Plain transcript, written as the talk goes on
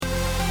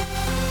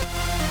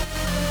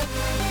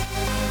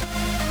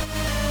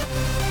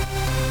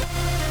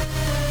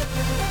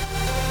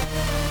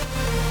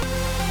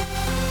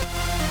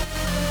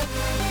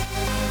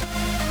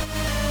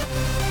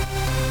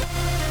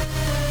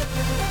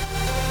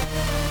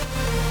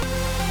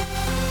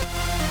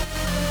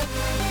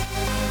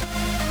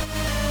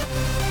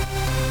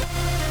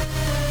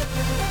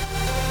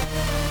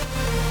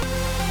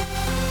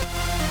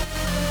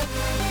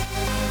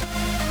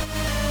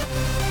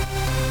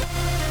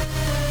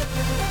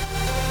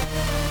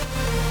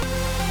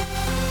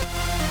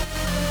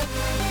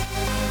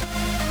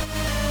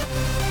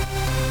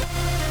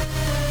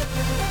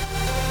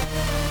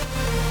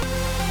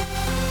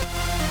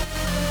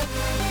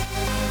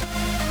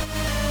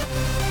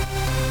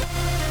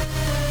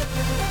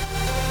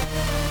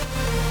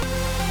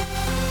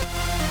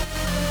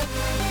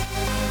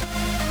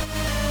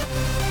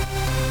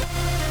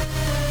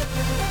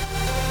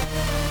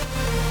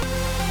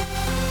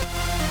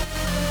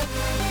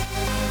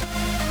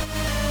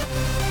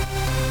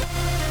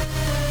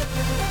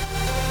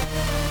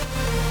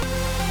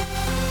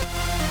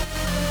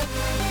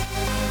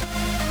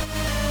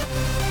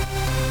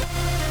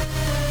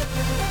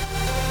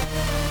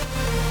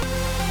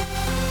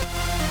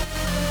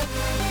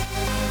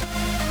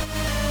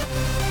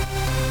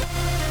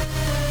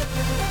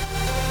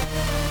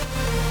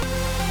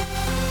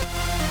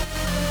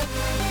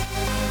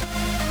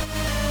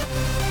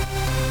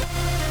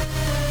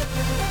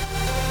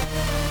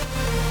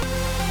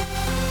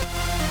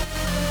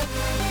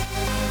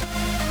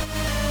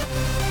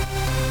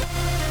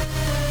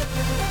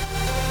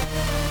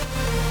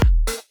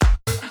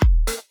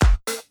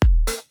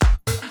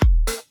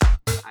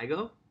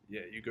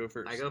Yeah, you go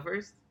first. I go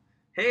first?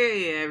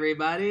 Hey,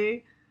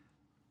 everybody.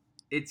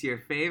 It's your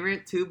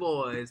favorite two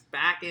boys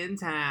back in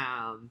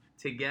town,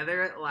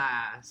 together at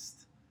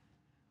last.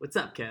 What's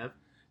up, Kev?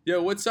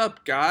 Yo, what's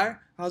up, Guy?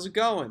 How's it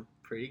going?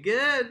 Pretty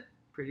good.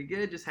 Pretty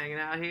good. Just hanging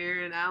out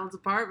here in Alan's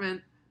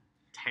apartment,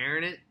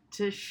 tearing it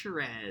to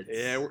shreds.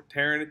 Yeah, we're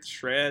tearing it to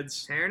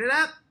shreds. Tearing it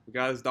up. We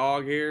got his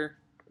dog here.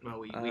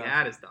 Well, we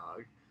had his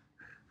dog.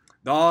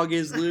 Dog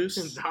is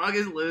loose. Dog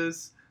is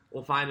loose.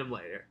 We'll find him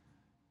later.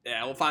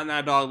 Yeah, we'll find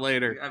that dog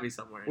later. Gotta be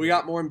somewhere. We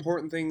got more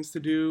important things to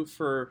do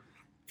for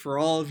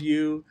all of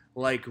you,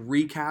 like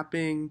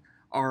recapping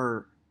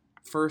our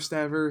first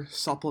ever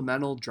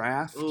supplemental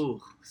draft.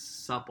 Ooh,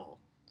 supple.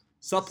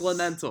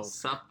 Supplemental.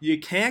 You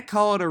can't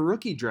call it a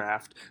rookie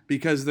draft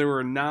because there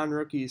were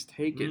non-rookies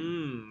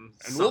taken.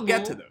 And we'll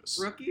get to those.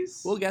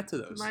 Rookies? We'll get to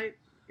those.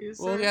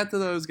 We'll get to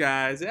those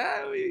guys.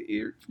 Yeah,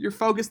 you're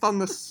focused on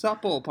the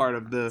supple part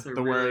of the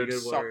really word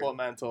good word.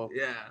 supplemental.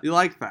 Yeah. You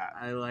like that?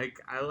 I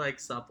like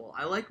supple.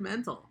 I like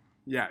mental.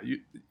 Yeah,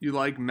 you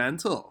like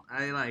mental.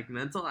 I like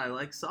mental. I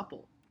like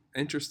supple.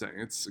 Interesting.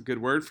 It's a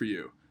good word for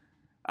you.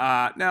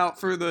 Now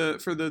for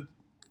the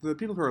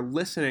people who are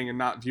listening and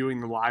not viewing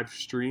the live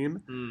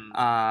stream,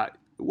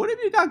 what have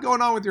you got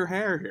going on with your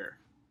hair here?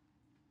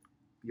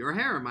 Your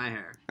hair or my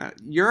hair?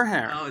 Your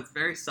hair. Oh, it's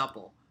very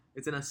supple.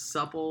 It's in a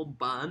supple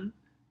bun.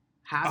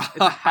 It's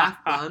a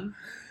half bun.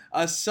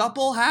 A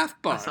supple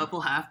half bun. A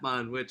supple half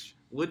bun, which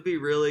would be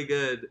really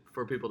good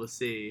for people to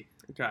see.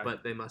 Okay.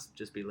 But they must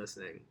just be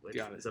listening, which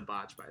is a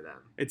botch by them.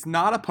 It's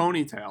not a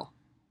ponytail.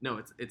 No,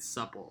 it's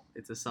supple.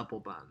 It's a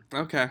supple bun.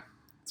 Okay.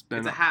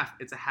 It's a half.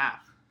 It's a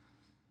half.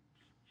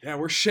 Yeah,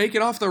 we're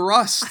shaking off the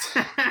rust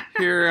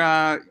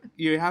here.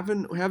 We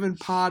haven't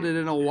podded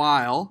in a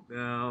while.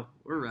 No,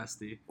 we're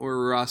rusty.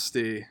 We're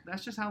rusty.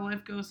 That's just how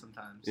life goes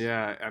sometimes.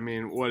 Yeah, I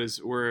mean,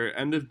 we're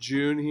end of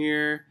June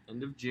here.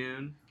 End of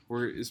June.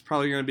 It's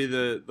probably going to be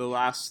the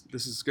last.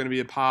 This is going to be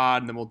a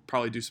pod, and then we'll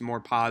probably do some more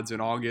pods in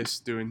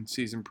August, doing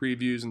season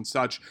previews and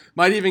such.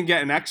 Might even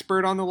get an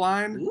expert on the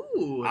line.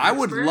 Ooh, I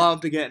would love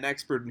to get an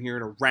expert in here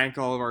to rank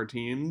all of our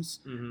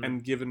teams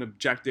and give an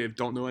objective.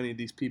 Don't know any of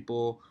these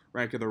people,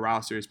 rank of the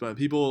rosters, but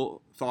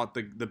people thought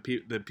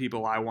the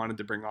people I wanted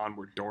to bring on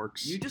were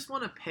dorks. You just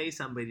want to pay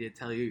somebody to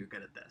tell you you're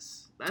good at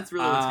this. That's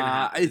really what's going to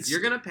happen. You're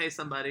going to pay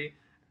somebody.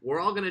 We're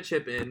all going to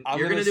chip in.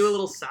 You're going to do a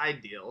little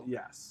side deal.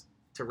 Yes.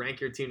 To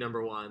rank your team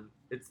number one.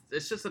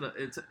 It's just an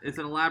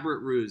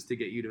elaborate ruse to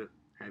get you to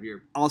have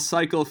your. I'll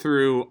cycle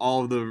through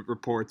all of the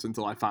reports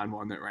until I find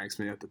one that ranks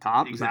me at the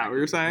top. Exactly. Is that what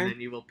you're saying? And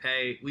then you will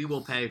pay. We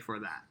will pay for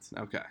that.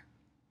 Okay.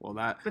 Well,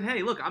 that. But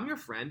hey, look, I'm your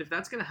friend. If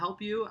that's going to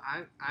help you,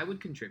 I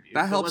would contribute.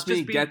 That helps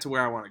me get to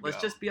where I want to go.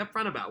 Let's just be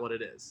upfront about what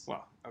it is.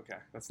 Well, okay,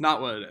 that's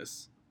not what it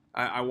is.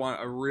 I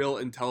want a real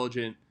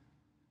intelligent,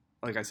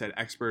 like I said,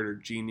 expert or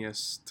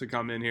genius to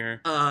come in here.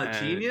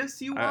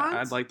 Genius you want?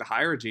 I'd like to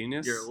hire a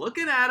genius. You're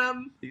looking at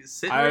him. He's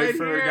sitting right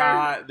here. I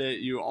forgot that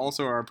you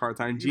also are a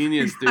part-time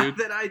genius, dude.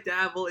 That I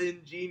dabble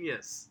in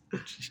genius.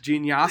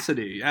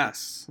 Geniosity,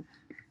 yes.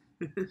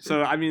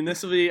 So, I mean,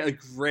 this will be a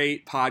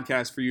great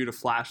podcast for you to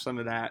flash some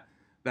of that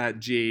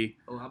G.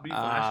 Oh, I'll be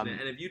flashing it.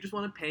 And if you just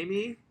want to pay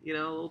me, a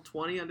little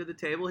 20 under the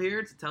table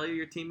here to tell you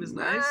your team is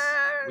nice,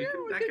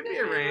 that can be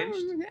arranged.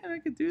 Yeah, I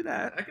could do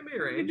that. That can be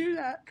arranged. We can do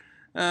that.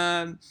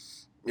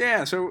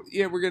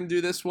 We're going to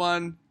do this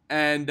one,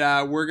 and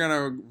we're going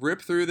to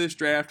rip through this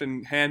draft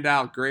and hand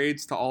out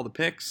grades to all the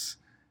picks.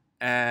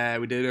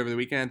 We did it over the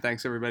weekend.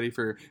 Thanks, everybody,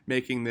 for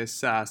making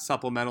this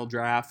supplemental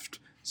draft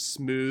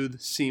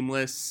smooth,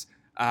 seamless.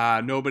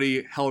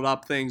 Nobody held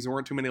up things. There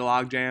weren't too many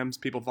log jams,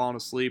 people falling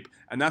asleep.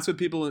 And that's what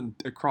people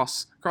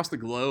across the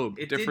globe,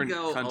 different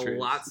countries. It did go a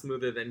lot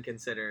smoother than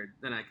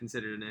I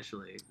considered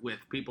initially, with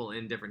people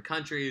in different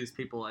countries,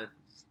 people at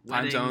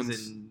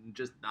weddings and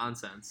just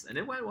nonsense. And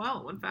it went well.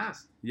 It went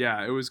fast.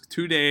 Yeah, it was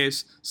 2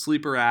 days,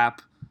 sleeper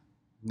app,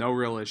 no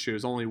real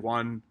issues. Only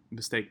one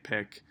mistake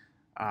pick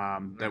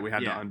that we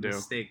had to undo.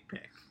 Mistake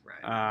pick,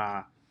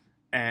 right.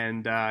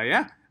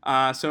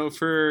 So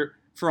for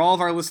all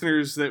of our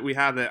listeners that we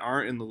have that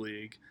aren't in the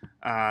league,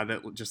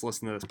 that just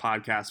listen to this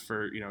podcast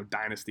for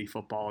dynasty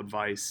football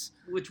advice,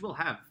 which we'll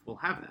have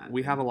that.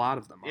 We have a lot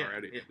this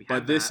already.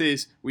 Yeah,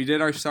 we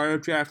did our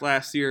startup draft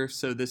last year,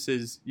 so this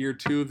is year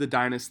 2 of the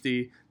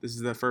dynasty. This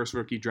is the first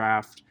rookie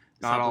draft.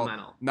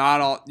 Supplemental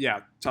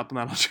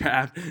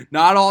draft.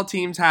 Not all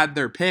teams had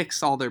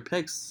all their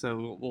picks,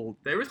 so we'll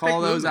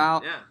call those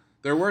out. Yeah.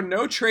 There were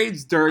no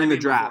trades during the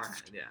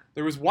draft. Beforehand, yeah.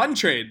 There was one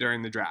trade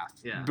during the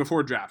draft,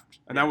 before draft,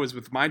 and that was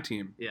with my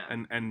team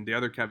and the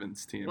other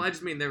Kevin's team. Well, I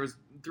just mean there was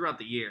throughout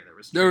the year.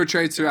 There were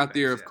trades throughout the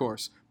year, of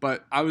course,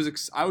 but I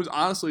was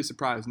honestly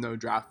surprised no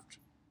draft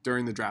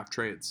during the draft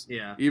trades.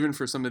 Yeah. Even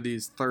for some of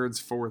these thirds,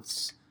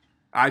 fourths,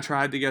 I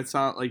tried to get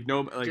some the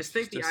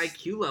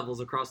IQ levels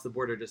across the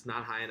board are just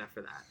not high enough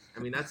for that. I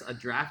mean, that's a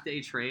draft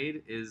day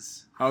trade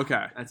is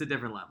okay. That's a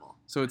different level.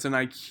 So it's an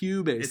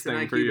IQ based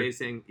thing for you.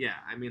 It's an IQ based thing. Yeah.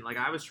 I mean,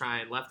 I was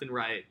trying left and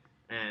right,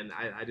 and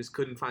I just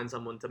couldn't find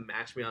someone to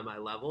match me on my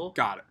level.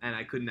 Got it. And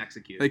I couldn't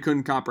execute. They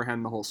couldn't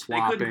comprehend the whole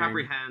swapping. They couldn't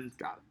comprehend.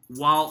 Got it.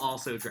 While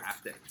also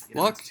drafting.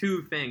 Look, it's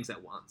two things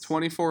at once.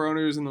 24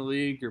 owners in the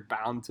league. You're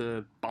bound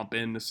to bump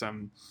into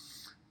some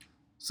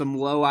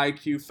low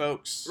IQ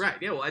folks. Right.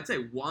 Yeah. Well, I'd say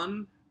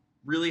one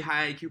really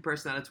high IQ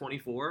person out of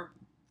 24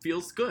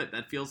 feels good.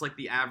 That feels like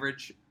the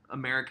average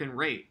American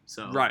rate.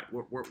 So right.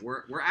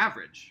 We're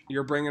average.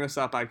 You're bringing us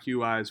up IQ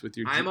wise with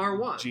your I'm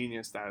R1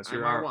 genius status. I'm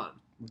You're R1.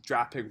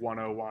 Draft pick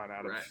 101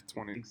 out of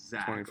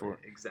 24.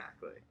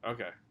 Exactly.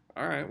 Okay.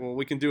 All right. Well,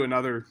 we can do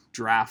another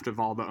draft of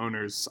all the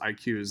owners'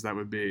 IQs. That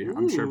would be.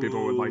 I'm sure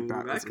people would like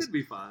that. That could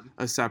be fun.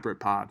 A separate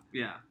pod.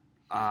 Yeah.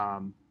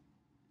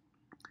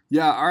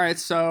 Yeah. All right.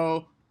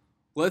 So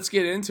let's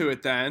get into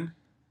it then.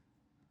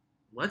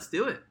 Let's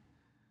do it.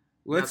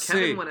 Let's now,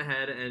 Kevin see. went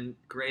ahead and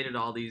graded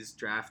all these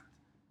draft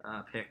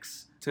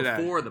picks today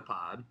before the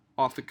pod.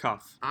 Off the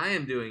cuff. I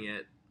am doing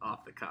it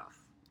off the cuff.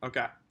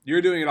 Okay.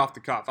 You're doing it off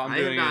the cuff. I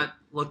have not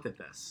looked at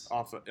this.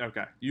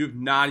 Okay. You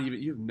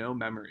have no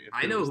memory.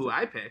 I know who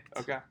I picked.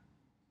 Okay.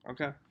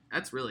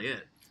 That's really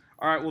it.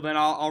 All right. Well, then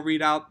I'll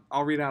read out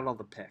all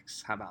the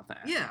picks. How about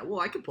that? Yeah. Well,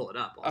 I can pull it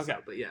up. Also,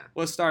 okay. But yeah.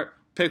 Let's start.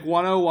 Pick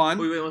 101.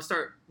 Wait, let's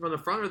start from the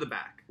front or the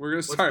back? We're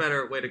gonna start. What's a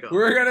better way to go?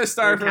 We're gonna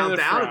start from count the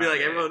down front. and be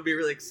like everyone would be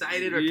really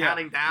excited or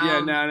counting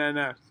down.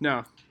 Yeah.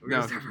 No. We're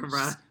gonna start from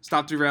front.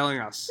 Stop derailing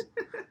us.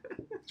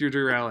 You're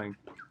derailing.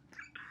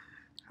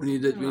 We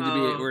need to be.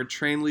 We're a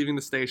train leaving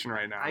the station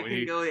right now. I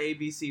can go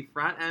ABC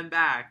front and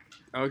back.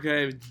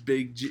 Okay,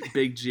 big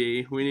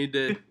G. We need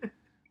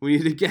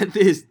to get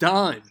this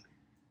done.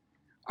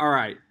 All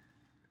right.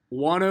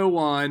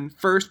 101,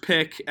 first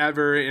pick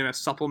ever in a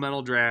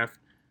supplemental draft.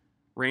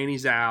 Rainey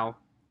Zhao,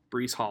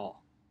 Breece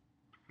Hall,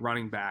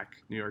 running back,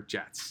 New York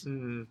Jets.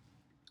 Mm-hmm.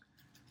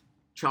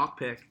 Chalk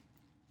pick.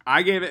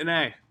 I gave it an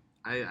A.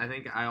 I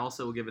think I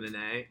also will give it an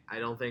A. I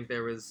don't think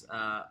there was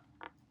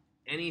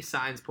any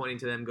signs pointing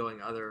to them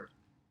going other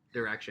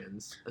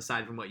directions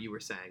aside from what you were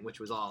saying, which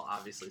was all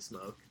obviously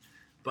smoke.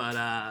 But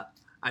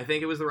I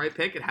think it was the right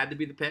pick. It had to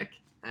be the pick,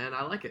 and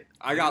I like it.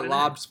 I got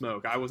lobbed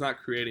smoke. I was not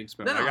creating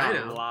smoke. No, I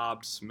got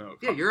lobbed smoke.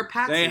 Yeah, you're a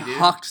patsy, They dude.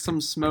 hucked some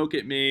smoke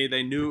at me.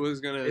 They knew it was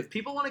going to... If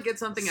people want to get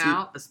something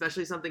out,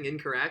 especially something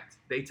incorrect,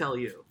 they tell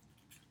you.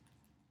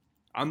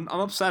 I'm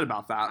upset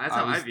about that. That's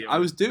how I view it. I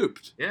was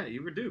duped. Yeah,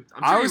 you were duped.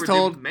 I'm I sure was you were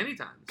told duped many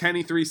times.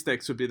 Kenny 3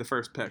 Sticks would be the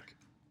first pick.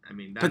 I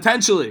mean,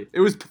 potentially.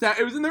 It was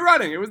in the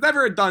running. It was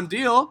never a done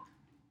deal.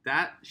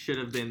 That should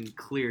have been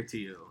clear to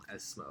you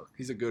as smoke.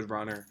 He's a good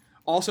runner.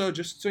 Also,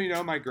 just so you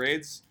know, my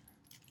grades,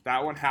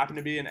 that one happened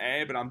to be an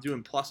A, but I'm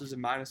doing pluses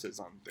and minuses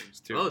on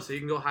things too. Oh, so you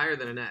can go higher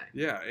than an A.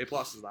 Yeah, A+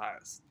 is the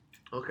highest.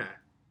 Okay.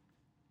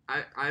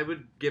 I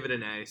would give it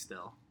an A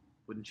still.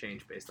 Wouldn't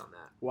change based on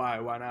that.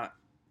 Why? Why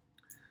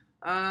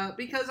not?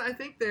 Because I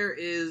think their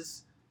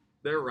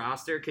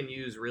roster can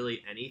use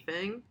really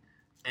anything,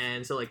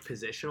 and so like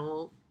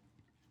positional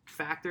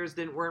factors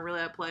weren't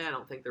really at play. I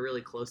don't think they're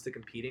really close to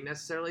competing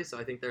necessarily. So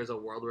I think there's a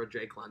world where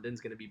Drake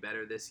London's going to be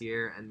better this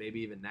year and maybe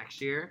even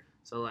next year.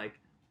 So like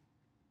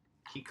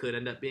he could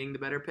end up being the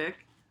better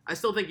pick. I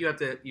still think you have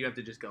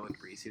to just go with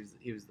Breece.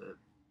 He was the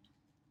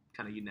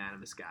kind of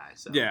unanimous guy.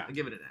 So yeah, I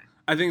give it an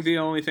A. I think the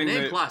only thing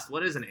an A+.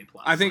 What is an A+?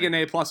 I think an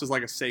A+ is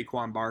like a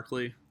Saquon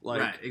Barkley.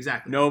 Like, right,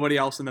 exactly. Nobody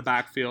else in the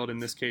backfield. In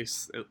this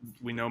case,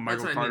 we know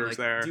Michael Carter's I mean. Like,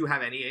 there. Do you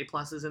have any A+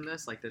 in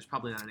this? Like, there's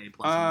probably not an A+.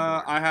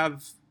 I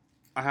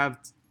have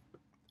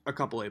a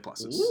couple A+.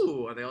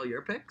 Ooh, are they all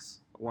your picks?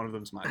 One of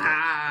them's my pick.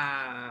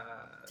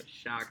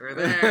 Shocker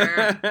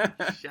there.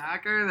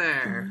 Shocker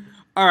there.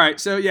 All right,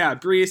 so yeah,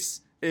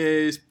 Breece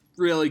is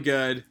really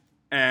good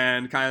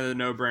and kind of the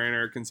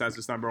no-brainer,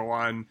 consensus number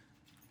one.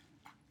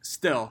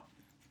 Still,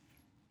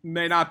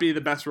 may not be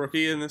the best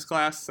rookie in this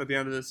class at the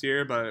end of this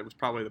year, but it was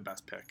probably the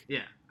best pick.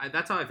 Yeah,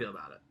 that's how I feel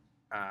about it.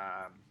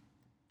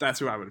 That's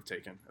who I would have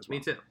taken as well.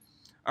 Me too.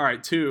 All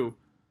right, 2,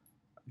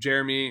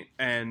 Jeremy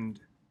and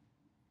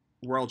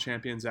world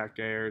champion Zach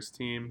Gayer's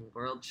team.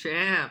 World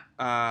champ.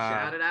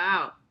 Shout it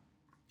out.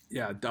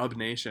 Yeah, Dub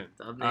Nation.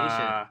 Dub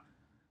Nation.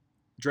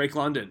 Drake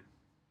London,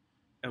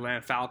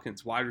 Atlanta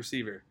Falcons, wide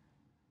receiver.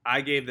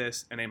 I gave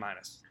this an A-.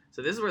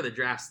 So this is where the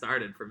draft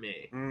started for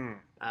me.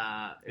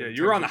 Yeah,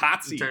 you were on the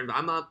hot seat.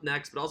 I'm up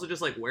next, but also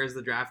just like, where's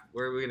the draft?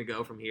 Where are we going to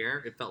go from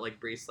here? It felt like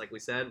Breece, like we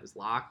said, was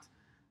locked.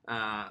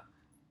 A-.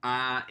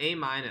 I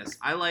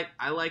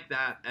like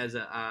that as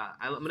a.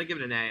 I'm going to give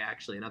it an A,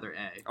 actually, another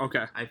A.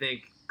 Okay. I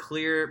think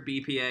clear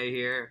BPA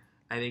here.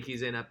 I think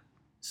he's in a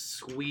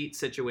sweet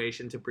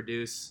situation to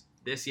produce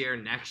this year,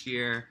 next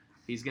year.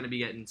 He's going to be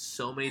getting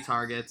so many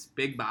targets,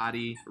 big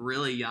body,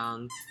 really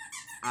young.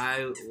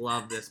 I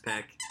love this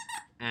pick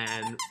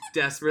and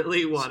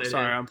desperately wanted it.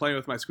 Sorry, I'm playing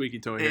with my squeaky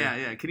toy here.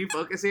 Yeah. Can you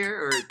focus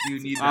here, or do you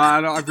need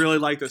that? I really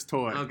like this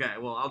toy. Okay,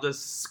 well, I'll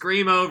just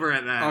scream over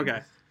it then. Okay.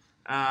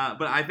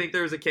 But I think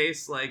there's a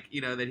case, like,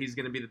 that he's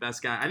going to be the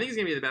best guy. I think he's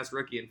going to be the best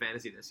rookie in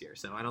fantasy this year,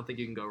 so I don't think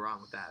you can go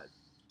wrong with that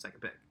second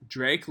pick.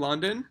 Drake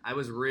London? I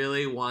was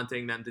really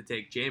wanting them to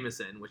take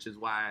Jameson, which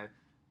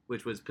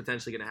was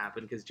potentially going to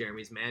happen because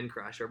Jeremy's man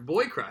crush, or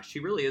boy crush, he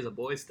really is a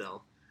boy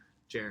still.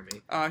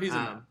 Jeremy. He's a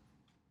man.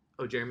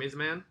 Oh, Jeremy's a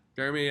man?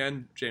 Jeremy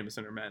and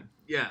Jameson are men.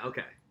 Yeah,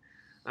 okay.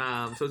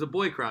 So it's a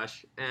boy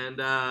crush, and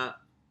I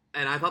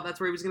thought that's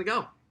where he was going to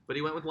go. But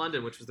he went with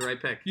London, which was the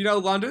right pick.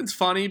 London's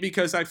funny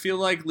because I feel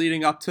like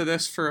leading up to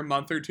this for a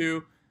month or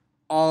two,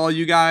 all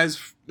you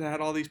guys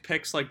had all these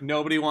picks, like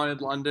nobody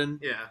wanted London.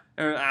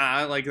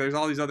 Yeah. Like there's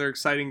all these other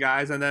exciting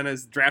guys, and then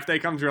as draft day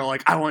comes, you're all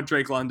like, I want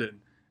Drake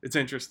London. It's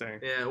interesting.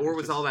 Yeah, or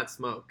was all that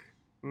smoke?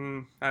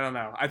 I don't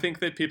know. I think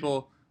that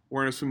people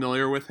weren't as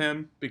familiar with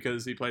him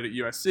because he played at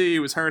USC, he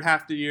was hurt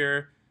half the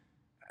year,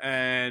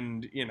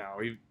 and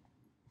the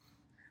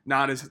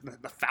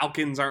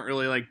Falcons aren't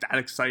really like that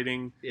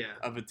exciting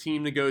of a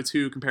team to go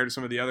to compared to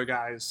some of the other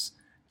guys,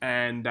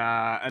 and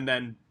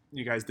then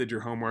you guys did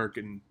your homework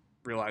and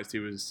realized he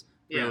was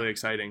really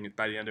exciting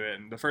by the end of it,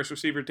 and the first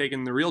receiver taken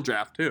in the real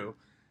draft too,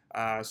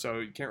 so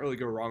you can't really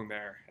go wrong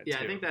there.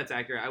 I think that's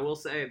accurate. I will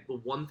say the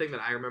one thing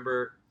that I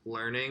remember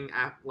learning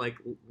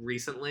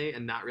recently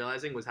and not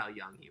realizing was how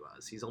young he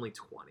was. He's only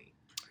 20,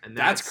 and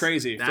that's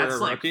crazy for a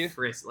rookie.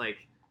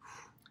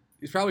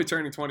 He's probably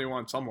turning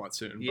 21 somewhat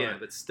soon. Yeah,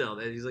 but still,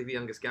 he's like the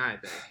youngest guy, I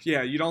think.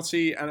 Yeah, you don't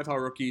see NFL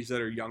rookies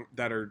that are young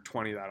that are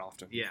 20 that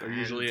often. Yeah, they're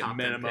usually at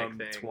minimum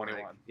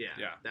 21.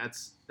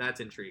 That's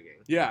intriguing.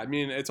 Yeah, I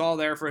mean, it's all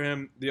there for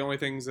him. The only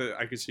things that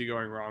I could see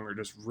going wrong are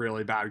just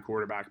really bad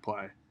quarterback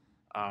play,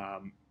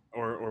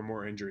 or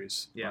more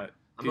injuries. Yeah,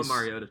 but I'm a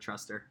Mariota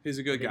truster. He's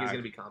a good guy. He's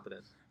going to be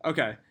competent.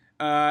 Okay,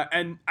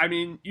 and I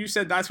mean, you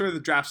said that's where the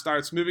draft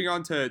starts. Moving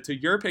on to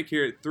your pick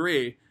here at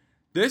 3,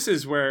 this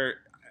is where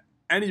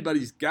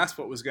anybody's guess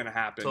what was going to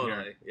happen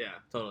here. Yeah,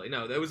 totally.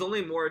 No, it was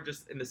only more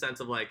just in the sense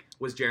of like,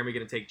 was Jeremy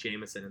going to take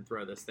Jameson and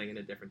throw this thing in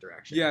a different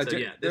direction? Yeah,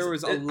 there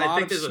was a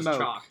lot of smoke.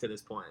 Chalk to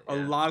this point. A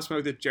lot of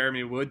smoke that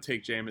Jeremy would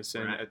take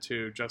Jameson at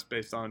 2 just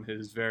based on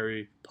his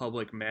very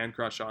public man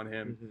crush on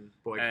him. Mm-hmm.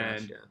 Boy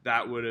crush,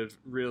 that would have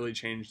really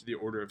changed the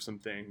order of some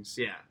things.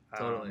 Yeah,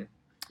 totally.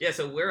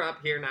 So we're up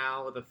here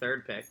now with the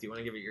 3rd pick. Do you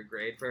want to give it your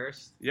grade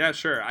first? Yeah,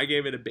 sure. I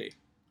gave it a B.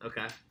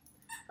 Okay.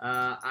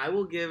 I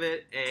will give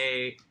it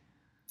a...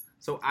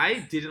 So I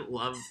didn't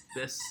love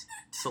this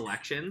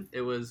selection.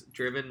 It was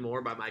driven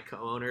more by my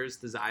co-owner's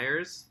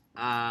desires.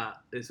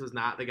 This was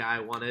not the guy I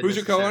wanted. Who's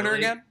your co-owner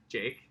again?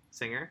 Jake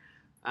Singer,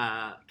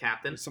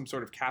 captain. Some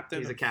sort of captain.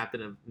 He's a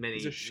captain of many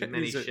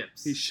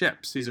ships. He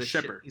ships. He's a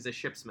shipper. He's a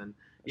shipsman.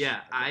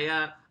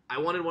 I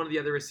wanted one of the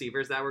other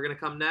receivers that were going to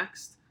come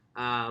next.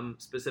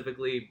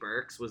 Specifically,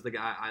 Burks was the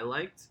guy I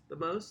liked the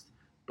most,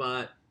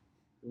 but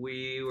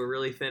we were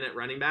really thin at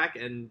running back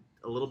and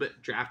a little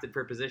bit drafted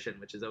for position,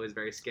 which is always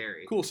very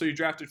scary. Cool, so you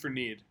drafted for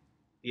need.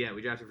 Yeah,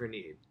 we drafted for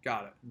need.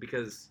 Got it.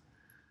 Because,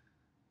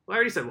 well, I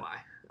already said why.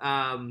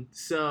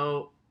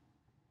 So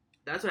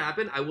that's what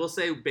happened. I will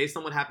say, based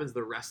on what happens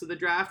the rest of the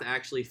draft, I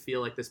actually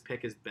feel like this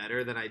pick is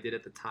better than I did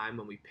at the time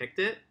when we picked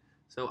it.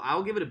 So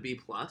I'll give it a B+.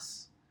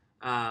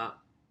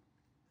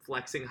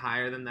 Flexing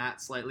higher than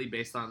that slightly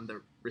based on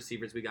the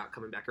receivers we got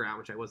coming back around,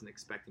 which I wasn't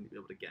expecting to be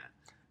able to get.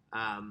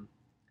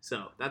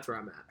 So that's where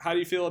I'm at. How do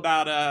you feel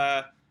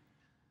about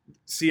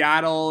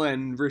Seattle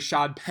and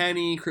Rachaad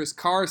Penny, Chris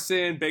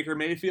Carson, Baker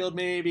Mayfield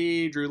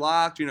maybe, Drew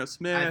Lock, Geno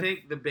Smith? I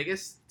think the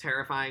biggest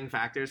terrifying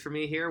factors for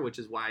me here, which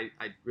is why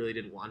I really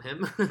didn't want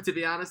him, to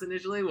be honest,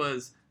 initially,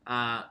 was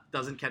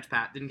didn't catch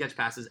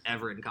passes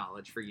ever in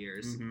college for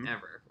years,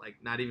 ever, like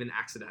not even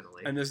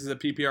accidentally. And this is a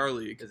PPR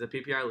league. It's a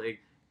PPR league.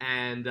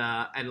 And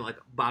like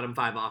bottom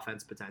 5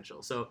 offense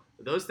potential. So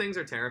those things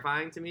are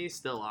terrifying to me,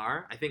 still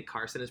are. I think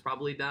Carson is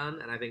probably done,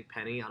 and I think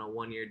Penny on a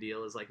 1-year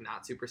deal is like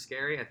not super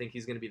scary. I think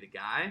he's going to be the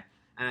guy,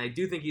 and I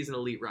do think he's an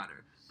elite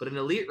runner. But an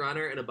elite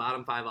runner in a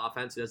bottom 5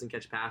 offense who doesn't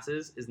catch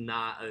passes is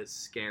not a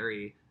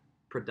scary,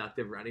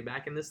 productive running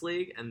back in this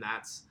league, and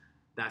that's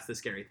the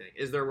scary thing.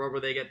 Is there a world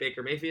where they get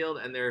Baker Mayfield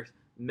and they're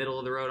middle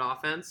of the road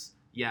offense?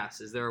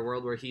 Yes. Is there a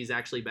world where he's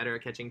actually better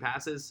at catching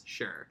passes?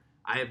 Sure.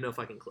 I have no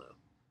fucking clue.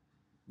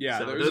 Yeah,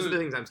 so those are the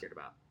things I'm scared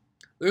about.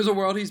 There's a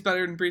world he's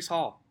better than Breece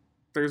Hall.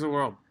 There's a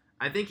world.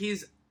 I think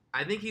he's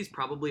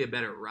probably a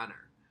better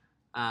runner.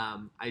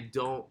 I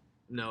don't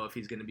know if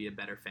he's going to be a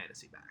better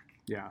fantasy back.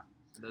 Yeah.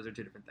 Those are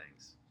 2 different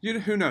things.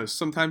 Who knows?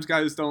 Sometimes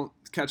guys don't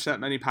catch that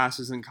many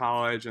passes in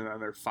college, and then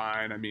they're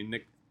fine. I mean,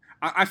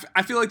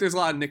 I feel like there's a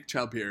lot of Nick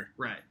Chubb here.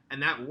 Right.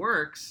 And that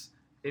works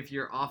if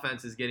your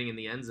offense is getting in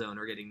the end zone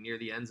or getting near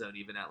the end zone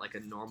even at like a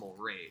normal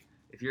rate.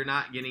 If you're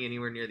not getting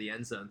anywhere near the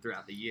end zone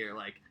throughout the year,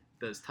 like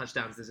those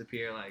touchdowns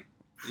disappear, like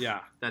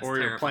that's or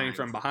terrifying. You're playing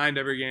from behind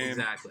every game.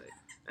 Exactly.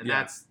 And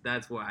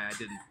that's why I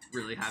didn't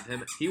really have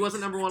him. He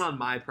wasn't number 1 on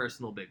my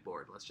personal big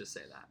board. Let's just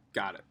say that.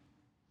 Got it.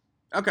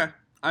 Okay.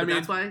 I mean,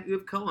 that's why you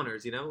have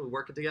co-owners, we're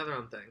working together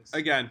on things.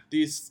 Again,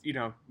 these,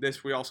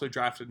 this we also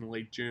drafted in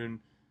late June.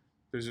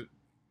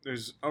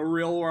 There's a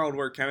real world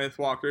where Kenneth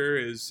Walker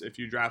is, if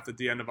you draft at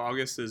the end of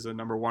August, is a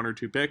number 1 or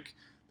 2 pick.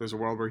 There's a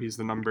world where he's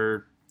the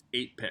number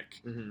 8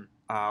 pick. Mm-hmm.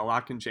 A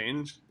lot can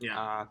change.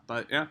 Yeah.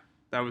 But yeah,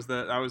 that was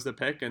the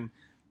pick, and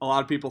a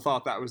lot of people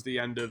thought that was the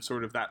end of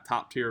sort of that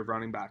top tier of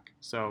running back.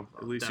 So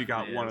at least you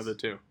got one of the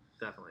 2.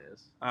 Definitely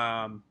is.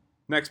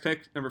 Next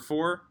pick, number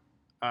 4,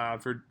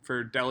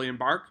 for Deli and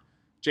Bark,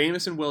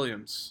 Jameson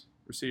Williams,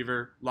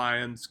 receiver.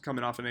 Lions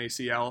coming off an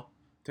ACL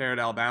tear at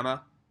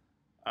Alabama.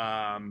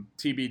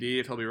 TBD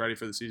if he'll be ready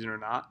for the season or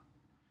not.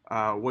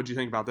 What do you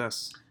think about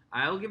this?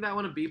 I'll give that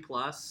one a B+/A-.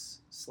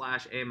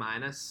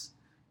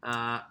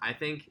 I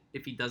think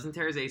if he doesn't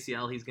tear his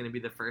ACL, he's going to be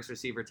the first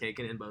receiver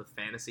taken in both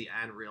fantasy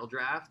and real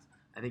draft.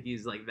 I think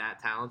he's like that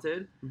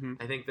talented. Mm-hmm.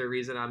 I think the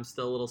reason I'm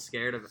still a little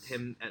scared of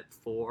him at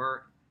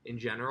 4 in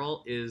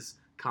general is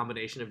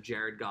combination of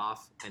Jared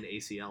Goff and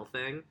ACL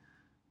thing.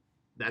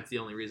 That's the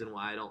only reason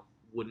why I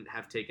wouldn't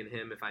have taken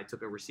him if I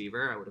took a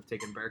receiver. I would have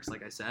taken Burks,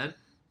 like I said.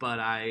 But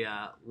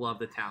I love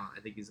the talent. I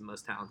think he's the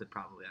most talented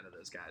probably out of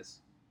those guys.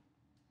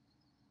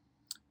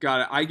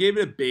 Got it. I gave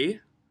it a B.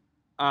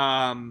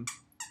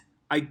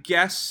 I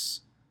guess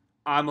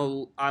I'm a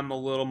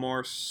little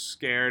more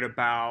scared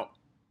about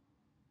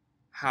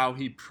how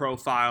he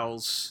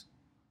profiles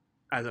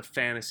as a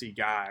fantasy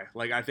guy.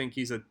 Like, I think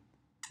he's a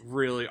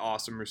really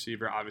awesome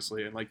receiver,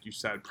 obviously, and like you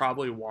said,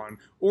 probably 1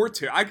 or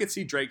 2. I could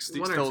see Drake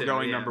still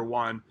going number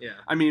 1. Yeah.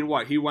 I mean,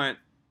 he went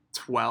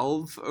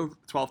 12th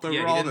overall.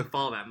 Yeah, he didn't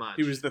fall that much.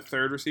 He was the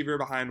 3rd receiver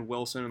behind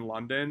Wilson and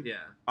London.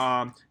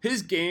 Yeah.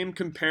 His game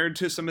compared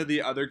to some of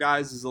the other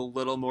guys is a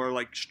little more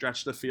like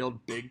stretch the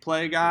field, big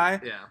play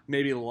guy. Yeah.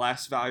 Maybe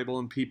less valuable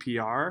in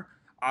PPR.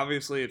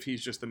 Obviously, if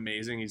he's just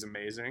amazing, he's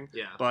amazing.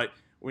 Yeah. But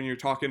when you're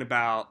talking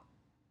about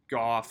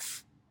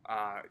Goff,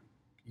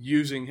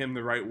 using him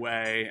the right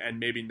way and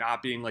maybe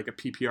not being like a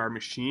PPR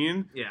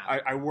machine, yeah,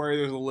 I worry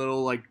there's a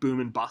little like boom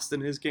and bust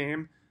in his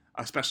game,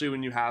 especially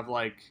when you have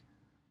like,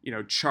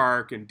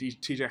 Chark and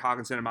TJ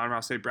Hawkinson and Amon-Ra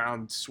St.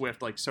 Brown,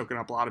 Swift like soaking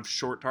up a lot of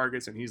short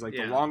targets, and he's like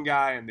the long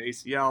guy and the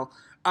ACL.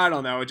 I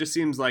don't know. It just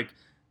seems like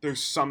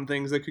there's some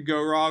things that could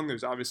go wrong.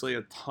 There's obviously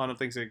a ton of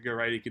things that could go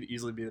right. He could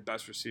easily be the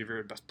best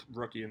receiver, best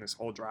rookie in this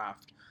whole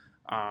draft.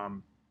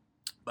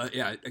 But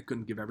yeah, I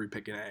couldn't give every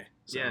pick an A.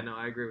 So yeah, no,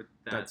 I agree with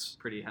that. That's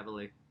pretty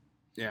heavily.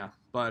 Yeah,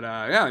 but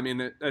yeah, I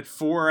mean, at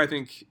 4, I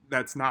think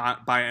that's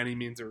not by any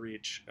means a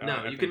reach.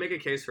 No, you can make a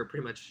case for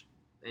pretty much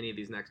any of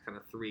these next kind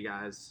of 3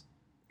 guys.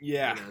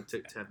 Yeah,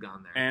 to have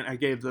gone there. And I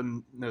gave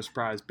them, no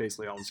surprise,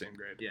 basically all the same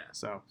grade. Yeah,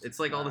 so it's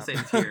like all the same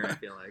tier. I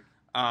feel like.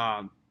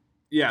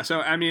 Yeah, so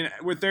I mean,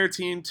 with their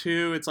team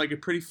too, it's like a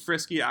pretty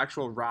frisky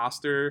actual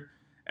roster,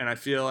 and I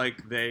feel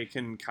like they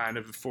can kind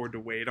of afford to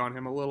wait on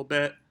him a little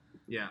bit.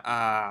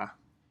 Yeah.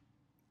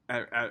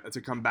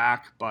 To come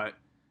back, but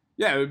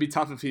yeah, it would be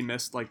tough if he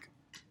missed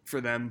for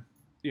them.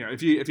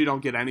 If you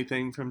don't get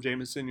anything from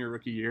Jameson your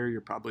rookie year,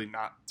 you're probably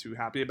not too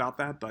happy about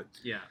that. But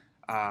yeah.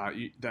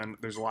 Then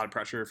there's a lot of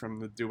pressure from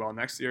the do well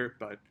next year,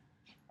 but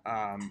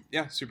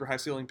yeah, super high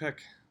ceiling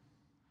pick.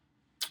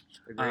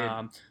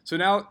 Agreed. So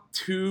now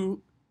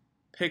 2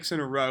 picks in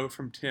a row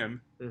from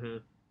Tim.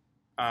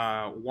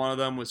 Mm-hmm. One of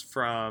them was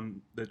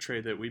from the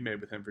trade that we made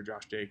with him for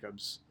Josh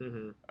Jacobs.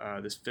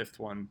 Mm-hmm. This 5th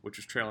one, which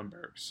was Treylon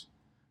Burks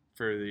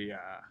for the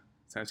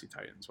Tennessee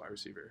Titans wide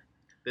receiver.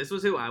 This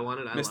was who I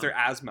wanted. Mr.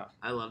 Asthma.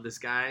 I love this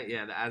guy.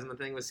 Yeah, the asthma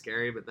thing was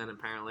scary, but then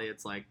apparently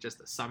it's like just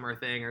a summer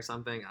thing or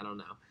something. I don't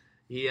know.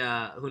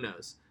 Who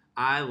knows?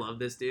 I love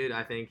this dude.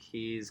 I think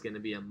he's going to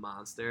be a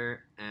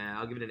monster, and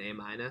I'll give it an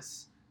A-.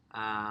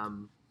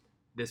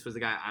 This was the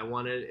guy I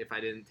wanted. If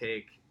we didn't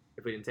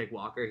take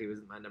Walker, he was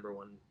my number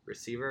 1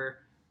 receiver,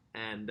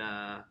 and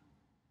I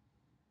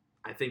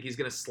think he's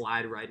going to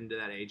slide right into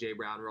that A.J.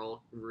 Brown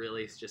role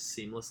really just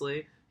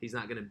seamlessly. He's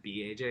not going to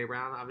be A.J.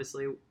 Brown,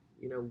 obviously,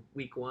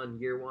 week 1,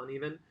 year 1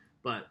 even,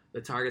 but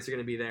the targets are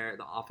going to be there.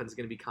 The offense is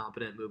going to be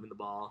competent moving the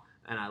ball,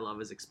 and I love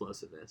his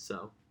explosiveness.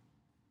 So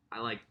I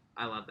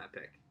love that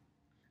pick.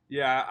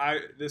 Yeah,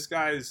 this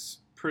guy's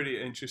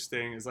pretty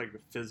interesting. Is like the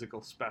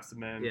physical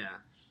specimen. Yeah.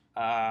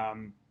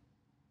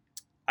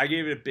 I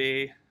gave it a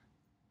B.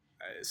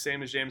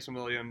 Same as Jameson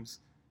Williams.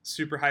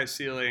 Super high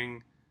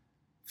ceiling.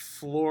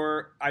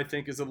 Floor, I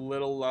think, is a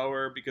little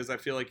lower because I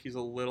feel like he's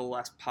a little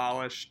less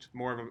polished,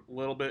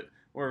 little bit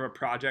more of a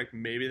project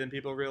maybe than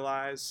people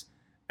realize.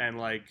 And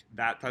like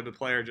that type of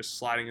player just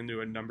sliding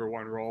into a number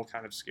 1 role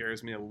kind of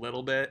scares me a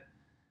little bit.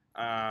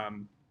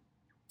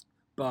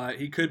 But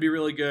he could be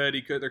really good.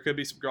 There could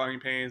be some growing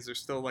pains. There's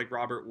still like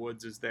Robert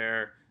Woods is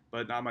there,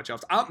 but not much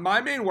else.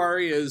 My main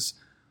worry is,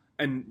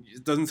 and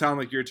it doesn't sound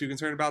like you're too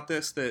concerned about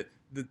this, that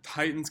the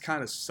Titans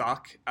kind of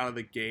suck out of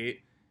the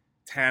gate.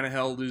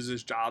 Tannehill loses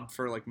his job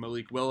for like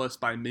Malik Willis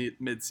by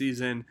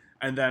mid-season,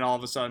 and then all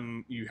of a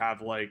sudden you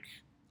have like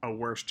a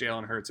worse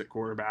Jalen Hurts at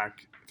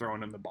quarterback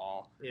throwing him the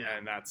ball. Yeah.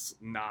 And that's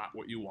not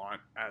what you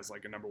want as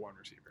like a number 1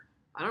 receiver.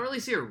 I don't really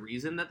see a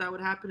reason that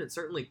would happen. It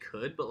certainly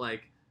could, but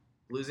like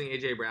losing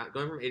A.J. Brown,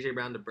 going from A.J.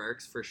 Brown to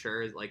Burks for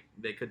sure, like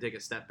they could take a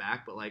step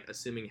back, but like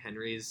assuming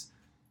Henry's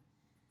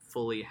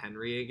fully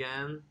Henry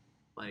again,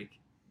 like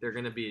they're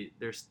gonna be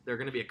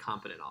a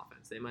competent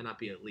offense. They might not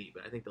be elite,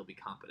 but I think they'll be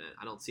competent.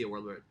 I don't see a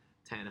world where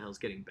Tannehill's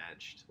getting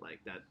benched like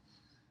that.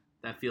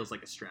 That feels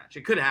like a stretch.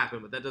 It could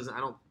happen, but doesn't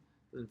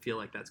feel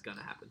like that's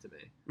gonna happen to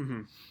me.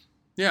 Mm-hmm.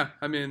 Yeah,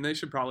 I mean they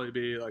should probably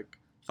be like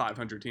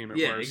 500 team at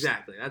worst. Yeah,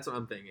 exactly. That's what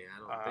I'm thinking. I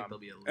don't think they'll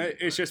be elite.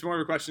 It's just more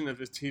of a question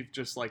of if he's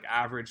just like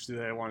average, do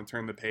they want to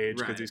turn the page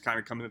because Right. he's kind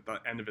of coming at the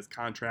end of his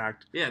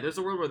contract? Yeah, there's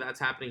a world where that's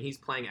happening. He's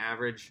playing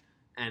average,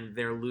 and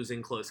they're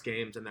losing close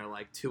games and they're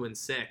like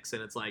 2-6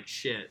 and it's like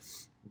shit,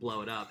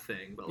 blow it up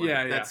thing. But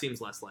like, that seems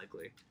less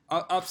likely.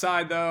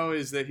 Upside though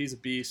is that he's a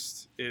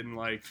beast in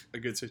like a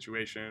good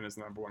situation as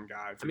the number one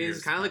guy. I mean,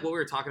 it's kind of like what we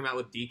were talking about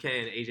with DK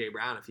and AJ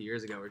Brown a few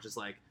years ago. We're just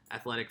like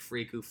athletic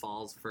freak who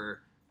falls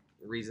for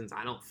reasons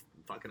I don't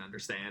fucking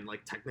understand,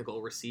 like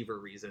technical receiver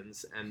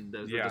reasons, and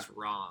those are just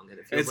wrong. And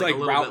it feels it's like a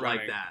little route bit running.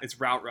 like that. It's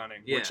route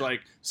running, which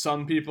like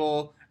some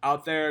people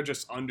out there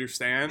just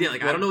understand. Yeah,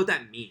 like I don't know what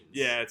that means.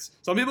 Yeah, it's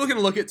some people can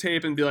look at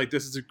tape and be like,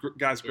 "This is a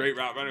guy's great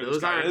route runner." Those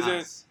this guy isn't.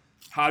 Us.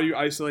 How do you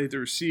isolate the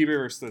receiver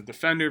versus the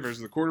defender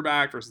versus the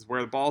quarterback versus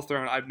where the ball's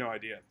thrown? I have no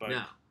idea, but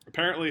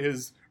apparently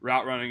his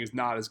route running is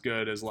not as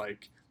good as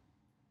like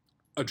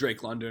a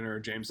Drake London or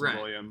a Jameson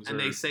Williams. And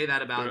they say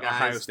that about guys,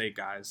 Ohio State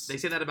guys. They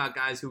say that about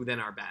guys who then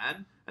are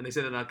bad, and they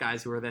say that about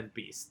guys who are then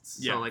beasts.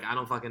 Yeah. So like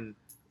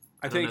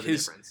I think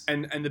his difference.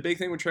 And the big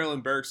thing with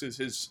Treylon Burks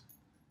is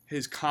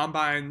his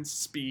combine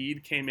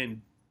speed came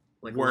in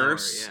like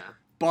worse, lower,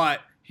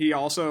 but he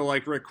also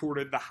like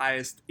recorded the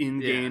highest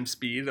in-game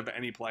speed of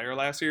any player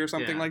last year or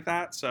something like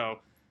that. So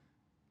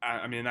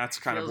I mean that's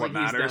kind of what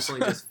matters. He's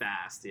definitely just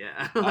fast,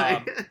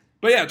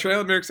 But yeah,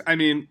 Treylon Burks. I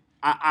mean.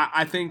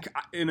 I think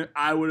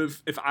I would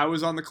have, if I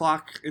was on the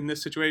clock in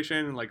this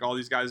situation, and like all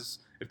these guys,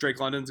 if Drake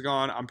London's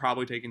gone, I'm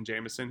probably taking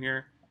Jameson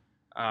here.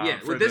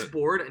 With this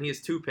board, and he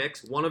has 2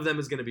 picks, one of them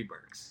is going to be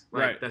Burks.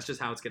 Right. That's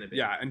just how it's going to be.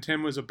 Yeah, and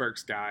Tim was a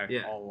Burks guy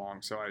all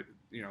along, so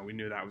we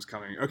knew that was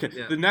coming. Okay,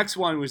 the next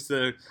one was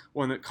the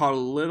one that caught a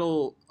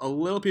little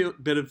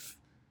bit of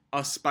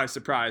us by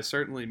surprise,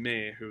 certainly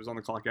me, who was on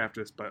the clock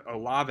after this, but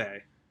Olave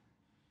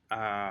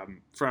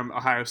from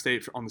Ohio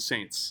State on the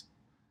Saints.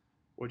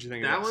 What'd you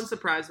think of that this? one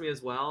surprised me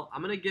as well.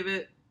 I'm gonna give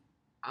it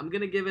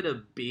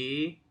a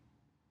B.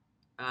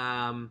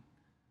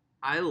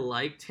 I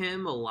liked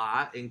him a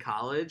lot in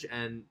college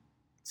and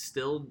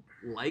still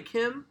like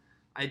him.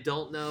 I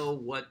don't know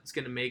what's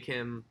gonna make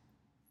him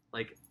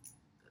like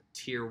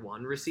tier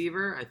 1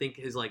 receiver. I think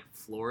his like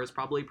floor is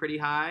probably pretty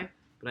high,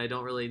 but I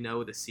don't really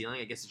know the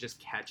ceiling. I guess it's just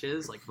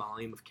catches, like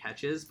volume of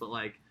catches, but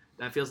like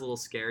that feels a little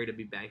scary to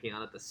be banking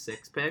on at the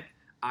 6th pick.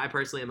 I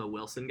personally am a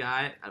Wilson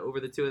guy over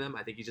the two of them.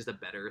 I think he's just a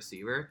better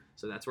receiver,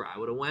 so that's where I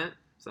would have went.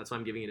 So that's why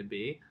I'm giving it a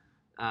B.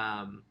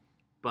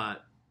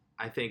 But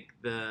I think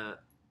the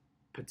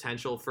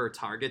potential for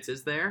targets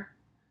is there.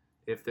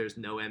 If there's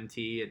no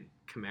MT and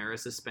Kamara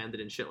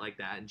suspended and shit like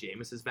that, and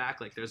Jameis is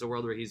back, like there's a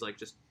world where he's like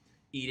just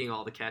eating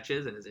all the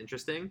catches and is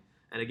interesting.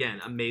 And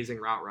again, amazing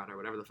route runner,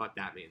 whatever the fuck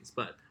that means.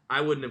 But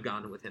I wouldn't have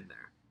gone with him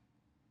there.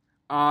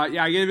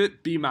 I gave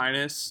it B-,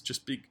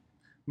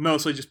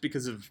 mostly just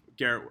because of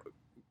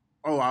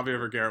Olave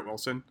over Garrett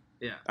Wilson.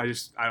 Yeah. I don't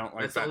like that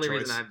choice. That's the only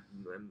reason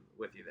I'm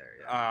with you there.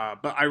 Yeah.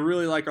 But I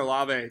really like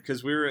Olave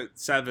because we were at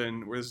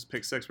 7. This is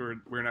pick 6. We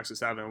were next to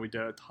 7. We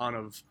did a ton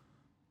of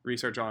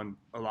research on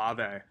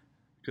Olave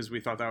because we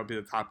thought that would be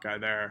the top guy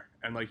there.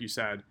 And like you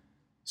said,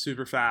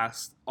 super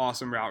fast,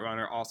 awesome route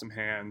runner, awesome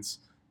hands.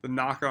 The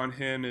knock on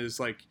him is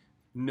like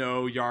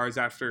no yards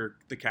after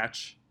the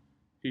catch.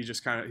 He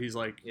just kind of he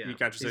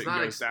catches it and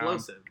goes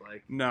explosive,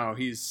 down. No,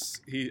 he's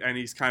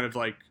kind of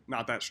like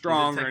not that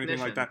strong or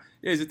anything like that.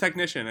 Yeah, he's a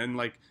technician, and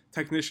like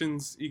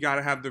technicians, you got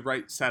to have the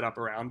right setup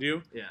around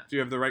you. Yeah. If you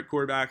have the right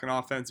quarterback and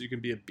offense, you can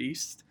be a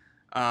beast.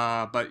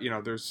 But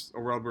there's a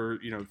world where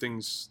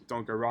things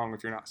don't go wrong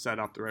if you're not set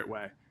up the right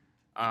way.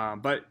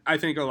 But I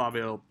think Olave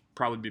will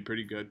probably be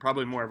pretty good.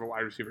 Probably more of a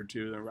wide receiver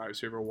 2 than a wide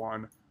receiver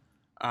 1.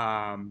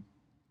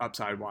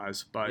 Upside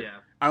wise, but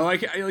I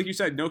like you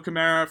said, no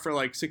Kamara for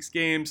like 6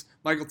 games.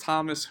 Michael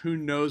Thomas, who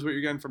knows what you're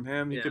getting from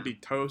him? He could be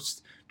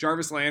toast.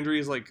 Jarvis Landry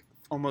is like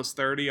almost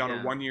 30 on a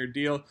 1-year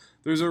deal.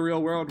 There's a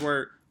real world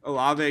where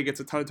Olave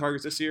gets a ton of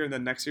targets this year, and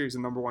then next year he's the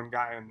number 1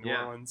 guy in New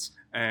Orleans,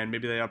 and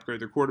maybe they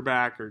upgrade their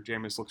quarterback, or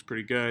Jameis looks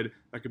pretty good.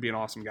 That could be an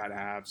awesome guy to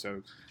have.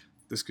 So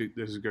this could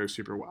go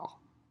super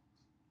well.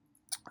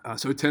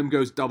 So Tim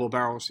goes double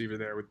barrel receiver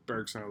there with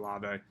Burks and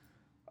Olave.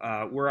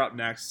 We're up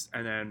next,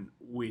 and then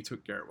we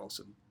took Garrett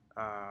Wilson.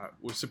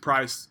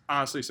 Was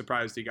honestly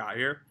surprised he got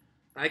here.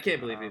 I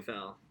can't believe he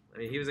fell. I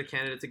mean, he was a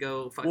candidate to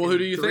go fucking who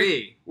do you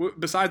 3. think?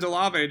 Besides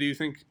Olave, do you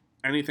think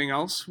anything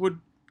else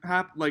would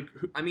happen? Like,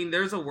 I mean,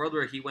 there's a world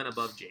where he went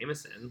above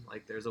Jameson.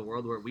 Like, there's a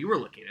world where we were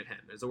looking at him.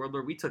 There's a world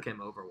where we took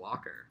him over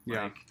Walker.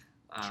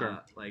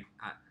 Sure.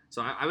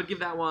 So I would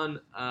give that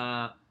one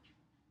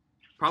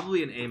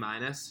probably an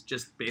A-,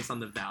 just based on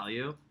the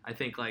value. I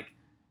think, I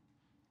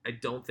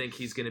don't think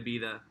he's going to be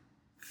the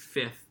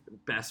 5th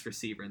best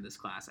receiver in this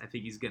class. I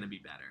think he's going to be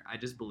better. I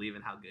just believe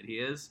in how good he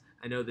is.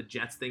 I know the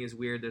Jets thing is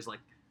weird. There's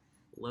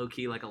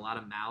low-key a lot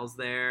of mouths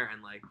there,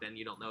 and then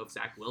you don't know if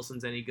Zach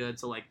Wilson's any good.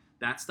 So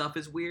that stuff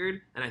is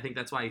weird, and I think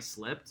that's why he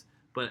slipped.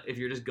 But if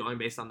you're just going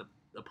based on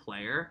the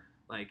player,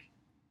 I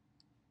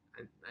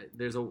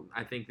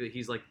think that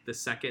he's the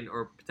 2nd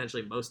or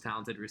potentially most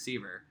talented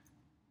receiver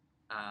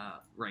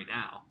right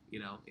now,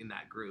 in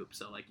that group.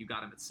 So you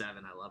got him at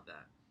 7. I love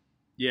that.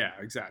 Yeah,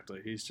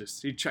 exactly.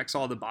 He checks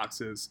all the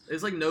boxes.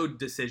 There's no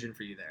decision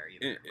for you there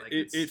either.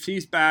 If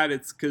he's bad,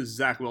 it's because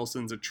Zach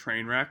Wilson's a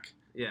train wreck.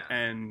 Yeah.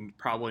 And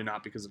probably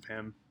not because of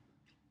him.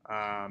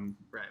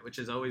 Right, which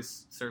is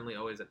certainly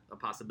always a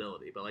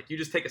possibility. But like, you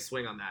just take a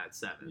swing on that at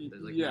 7.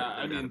 There's like no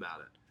doubt about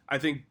it. I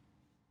think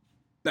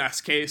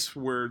best case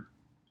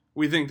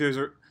we think there's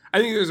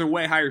a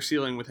way higher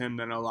ceiling with him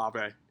than Olave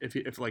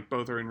if like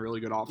both are in really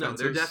good offenses. No,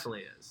 there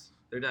definitely is.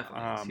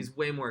 He's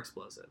way more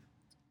explosive.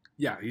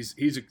 Yeah, he's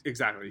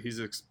exactly. He's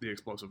the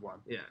explosive one.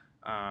 Yeah.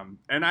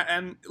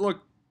 And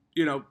look,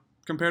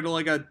 compared to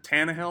like a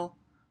Tannehill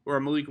or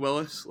a Malik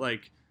Willis,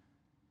 like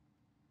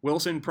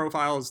Wilson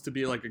profiles to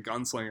be like a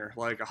gunslinger,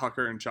 like a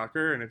hucker and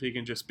chucker, and if he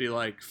can just be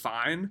like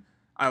fine,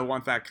 I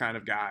want that kind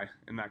of guy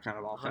in that kind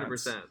of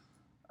offense.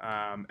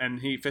 100%. And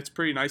he fits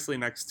pretty nicely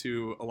next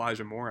to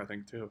Elijah Moore, I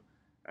think, too.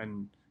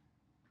 And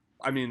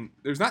I mean,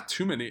 there's not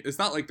too many. It's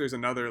not like there's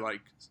another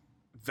like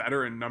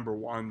veteran number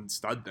 1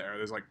 stud there.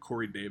 There's like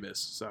Corey Davis,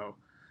 so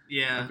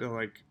yeah, I feel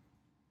like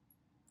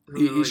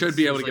he should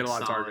be able to get a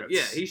lot of targets.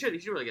 Yeah, he should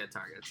really get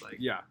targets. Like,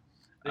 yeah.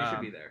 They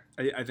should be there.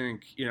 I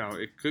think,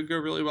 it could go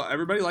really well.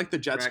 Everybody liked the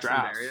Jets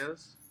draft.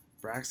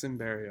 Braxton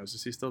Berrios.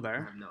 Is he still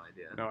there? I have no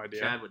idea. No idea.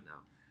 Chad would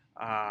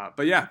know.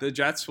 But yeah, the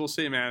Jets, we'll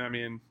see, man. I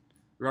mean,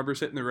 rubber's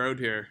hitting the road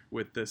here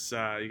with this.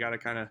 You got to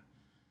kind of,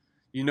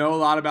 a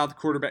lot about the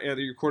quarterback,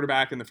 your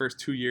quarterback in the first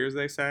 2 years,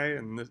 they say.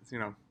 And, this,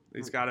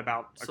 he's got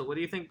about. So what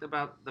do you think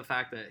about the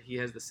fact that he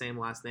has the same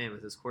last name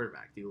as his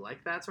quarterback? Do you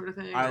like that sort of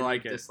thing? I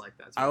like it. Dislike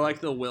that I like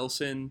the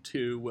Wilson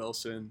to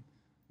Wilson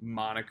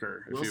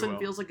moniker, if Wilson you will.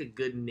 feels like a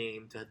good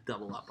name to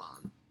double up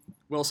on.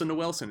 Wilson to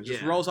Wilson. It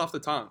just rolls off the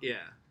tongue. Yeah.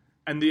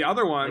 And the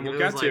other one we'll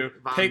get to.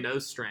 Von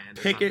Nostrand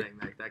or Pickett, something.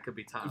 Like, that could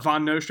be tough.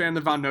 Von Nostrand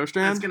to Von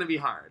Nostrand? That's going to be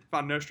hard.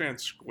 Von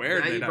Nostrand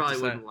squared. That you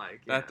probably wouldn't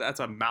like. Yeah.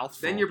 That's a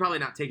mouthful. Then you're probably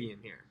not taking him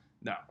here.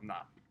 No, I'm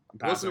not.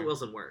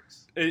 Wilson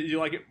works. You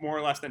like it more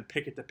or less than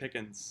Pickett to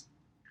Pickens?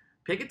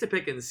 Pickett to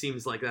Pickens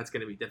seems like that's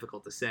going to be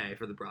difficult to say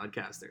for the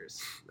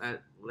broadcasters.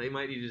 They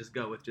might need to just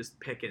go with just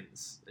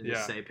Pickens and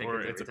just say Pickens or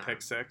every it's a time.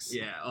 pick six.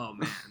 Yeah. Oh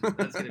man,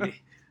 that's going to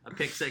be a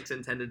pick six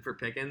intended for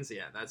Pickens.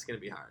 Yeah, that's going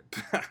to be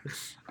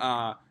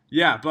hard.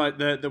 Yeah, but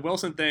the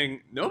Wilson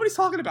thing, nobody's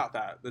talking about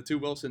that. The 2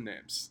 Wilson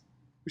names.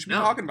 We should be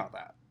talking about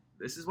that.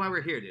 This is why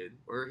we're here, dude.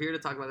 We're here to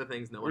talk about the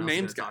things no one else is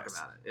going to talk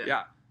about it.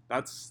 Yeah,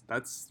 that's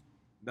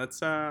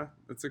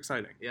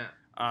exciting.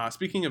 Yeah.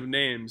 Speaking of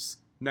names,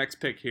 next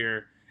pick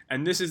here.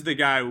 And this is the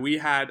guy we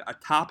had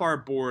atop our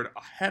board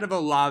ahead of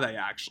Olave,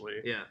 actually.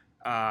 Yeah.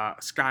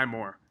 Skyy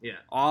Moore. Yeah.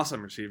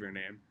 Awesome receiver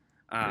name.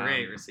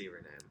 Great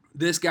receiver name.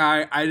 This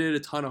guy, I did a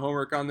ton of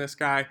homework on this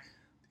guy.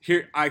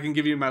 Here, I can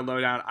give you my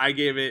lowdown. I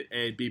gave it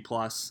a B+,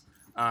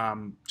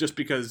 just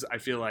because I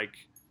feel like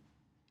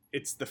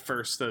it's the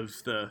first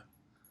of the...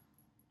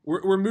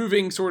 We're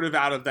moving sort of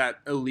out of that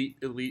elite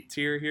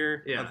tier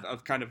here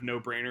of kind of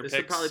no-brainer this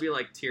picks. Would probably be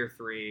like tier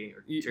 3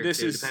 or tier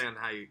 2, depending on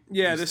how you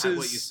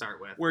what you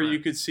start with. Where you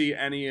could see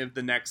any of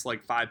the next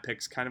like 5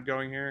 picks kind of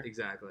going here.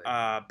 Exactly.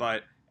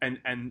 But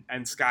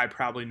Skyy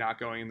probably not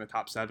going in the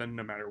top 7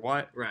 no matter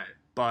what. Right.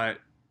 But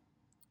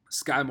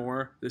Skyy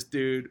Moore, this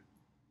dude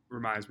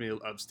reminds me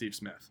of Steve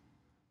Smith.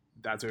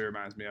 That's what he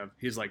reminds me of.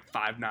 He's like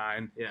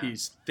 5'9". Yeah.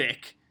 He's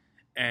thick,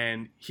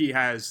 and he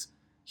has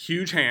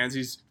huge hands.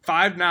 He's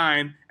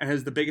 5'9" and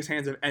has the biggest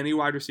hands of any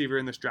wide receiver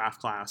in this draft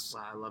class.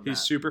 Wow, I love that. He's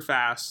super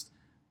fast.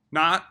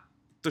 Not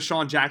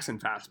Deshaun Jackson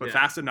fast, but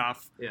fast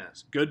enough. Yeah.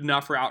 Good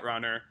enough route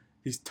runner.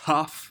 He's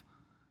tough.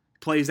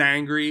 Plays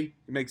angry.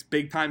 He makes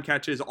big time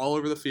catches all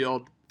over the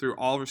field through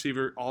all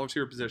receiver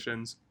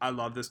positions. I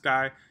love this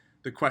guy.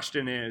 The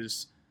question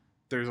is,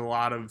 there's a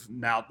lot of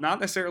mouth, not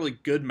necessarily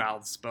good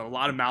mouths, but a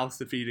lot of mouths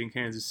to feed in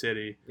Kansas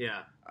City.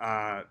 Yeah.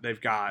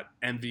 They've got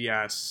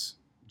MVS,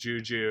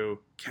 Juju,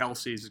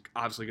 Kelsey's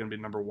obviously going to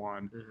be number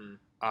 1.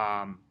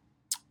 Mm-hmm.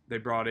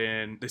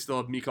 They still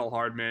have Mecole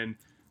Hardman,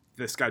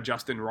 this guy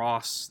Justin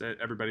Ross that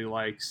everybody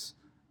likes,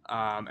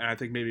 and I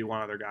think maybe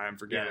one other guy I'm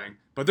forgetting. Yeah.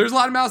 But there's a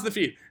lot of mouths to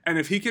feed, and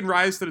if he can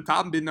rise to the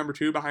top and be number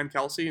 2 behind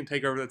Kelsey and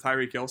take over the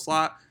Tyreek Hill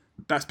slot,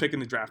 best pick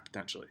in the draft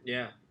potentially.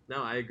 Yeah,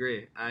 no, I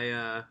agree.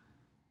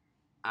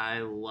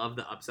 I love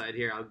the upside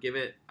here. I'll give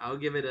it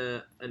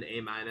an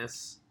A-.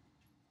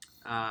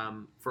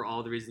 For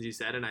all the reasons you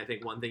said, and I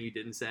think one thing you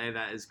didn't say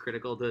that is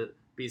critical to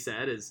be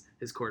said is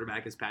his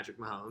quarterback is Patrick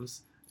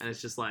Mahomes, and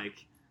it's just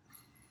like,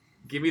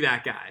 give me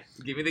that guy.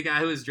 Give me the guy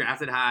who was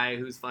drafted high,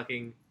 who's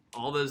fucking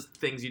all those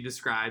things you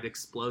described,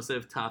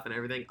 explosive, tough, and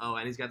everything. Oh,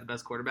 and he's got the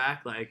best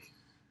quarterback. Like,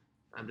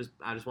 I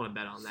just want to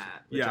bet on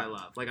that, which I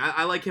love. Like,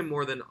 I like him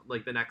more than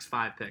like the next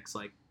 5 picks,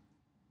 like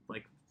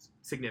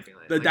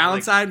significantly. The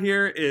downside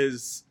here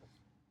is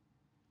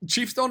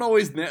Chiefs don't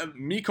always.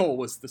 Mecole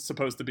was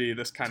supposed to be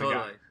this kind of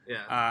guy.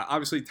 Yeah.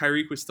 Obviously,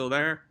 Tyreek was still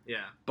there.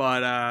 Yeah.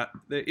 But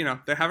they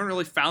haven't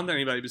really found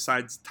anybody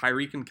besides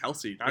Tyreek and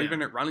Kelsey. Not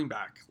even at running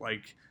back.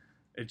 Like,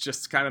 it's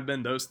just kind of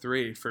been those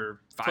 3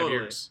 for 5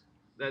 years.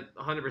 That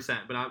 100%.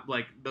 But I'm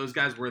like, those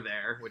guys were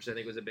there, which I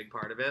think was a big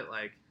part of it.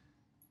 Like,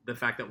 the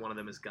fact that one of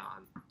them is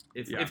gone.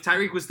 If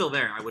Tyreek was still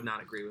there, I would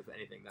not agree with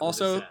anything that was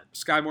said.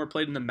 Skyy Moore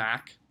played in the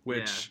MAC,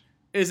 which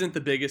isn't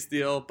the biggest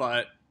deal,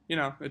 but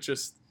it's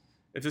just.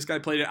 If this guy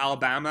played at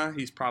Alabama,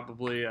 he's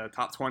probably a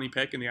top 20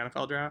 pick in the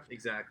NFL draft.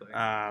 Exactly.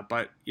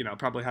 But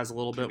probably has a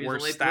little bit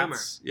worse stats. Bloomer.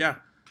 Yeah.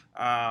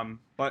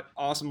 But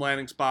awesome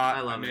landing spot.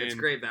 I love it. It's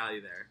great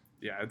value there.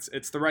 Yeah,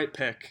 it's the right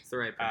pick. It's the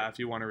right pick. If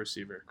you want a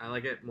receiver. I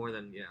like it more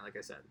than, like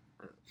I said.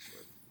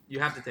 You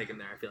have to take him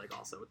there, I feel like,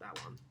 also with that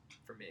one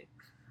for me.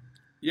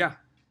 Yeah.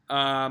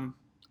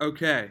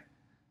 Okay.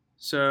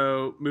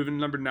 So moving to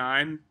number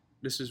 9.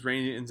 This is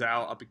Rainey and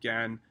Zal up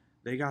again.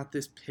 They got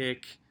this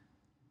pick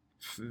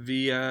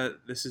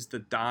this is the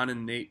Don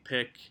and Nate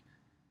pick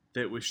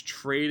that was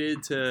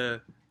traded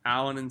to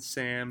Alan and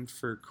Sam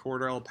for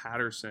Cordell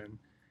Patterson,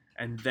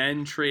 and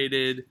then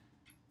traded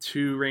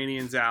to Rainey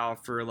and Zal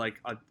for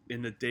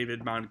in the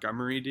David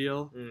Montgomery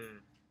deal.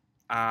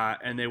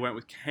 And they went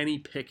with Kenny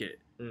Pickett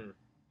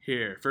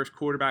here. First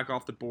quarterback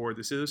off the board.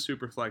 This is a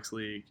super flex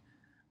league.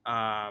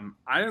 I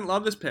didn't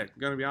love this pick. I'm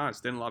gonna be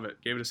honest. Didn't love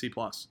it. Gave it a C+.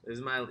 This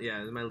is my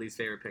least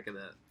favorite pick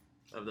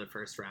of the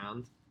first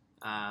round.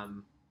 I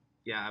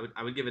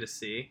would give it a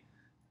C.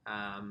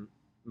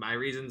 My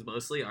reasons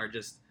mostly are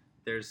just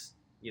there's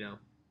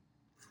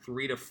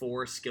 3 to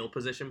 4 skill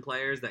position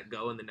players that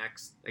go in the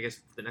next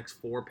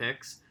 4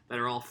 picks that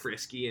are all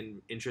frisky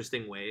and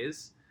interesting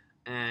ways,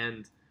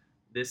 and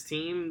this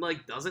team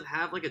doesn't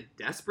have a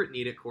desperate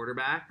need at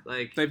quarterback.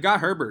 They've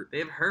got Herbert. They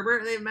have Herbert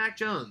and they have Mac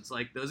Jones.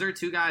 Those are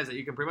 2 guys that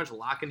you can pretty much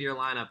lock into your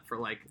lineup for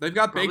they've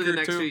got probably Baker the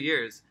next too. few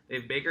years. They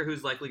have Baker,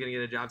 who's likely going to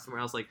get a job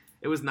somewhere else.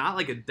 It was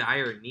not a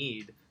dire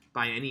need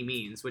by any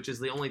means, which is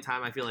the only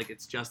time I feel like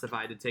it's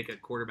justified to take a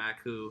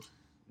quarterback who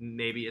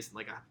maybe isn't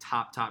a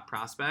top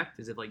prospect,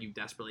 is if you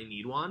desperately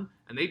need one,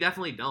 and they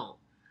definitely don't.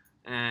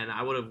 And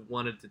I would have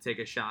wanted to take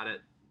a shot at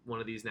one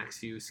of these next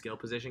few skill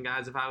position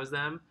guys if I was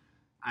them.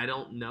 I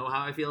don't know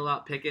how I feel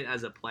about Pickett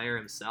as a player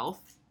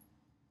himself.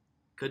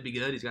 Could be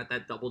good. He's got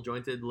that double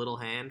jointed little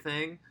hand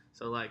thing,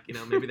 so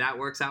maybe that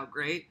works out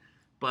great.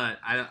 But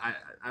I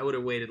would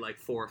have waited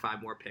 4 or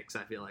 5 more picks,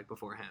 I feel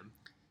before him.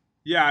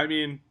 Yeah, I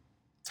mean,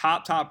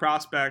 top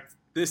prospect.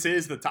 This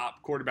is the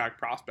top quarterback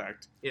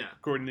prospect. Yeah.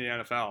 According to the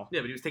NFL.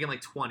 Yeah, but he was taking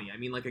 20. I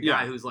mean, a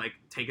guy who's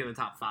taking the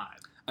top 5.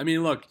 I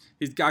mean, look,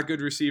 he's got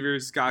good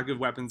receivers, he's got good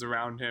weapons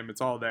around him. It's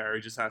all there.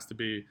 He just has to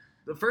be.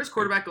 The first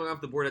quarterback going off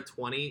the board at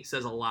 20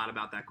 says a lot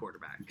about that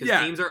quarterback. Because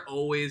teams are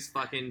always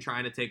fucking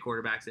trying to take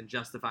quarterbacks and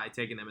justify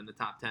taking them in the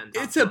top 10.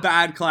 It's 12. A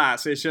bad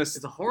class. It's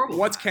a horrible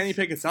What's class. Kenny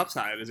Pickett's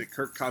upside? Is it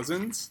Kirk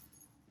Cousins?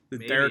 Is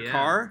it Derek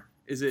Carr?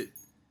 Is it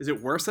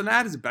worse than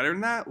that? Is it better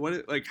than that?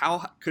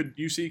 How could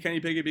you see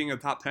Kenny Pickett being a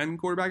top 10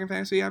 quarterback in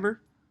fantasy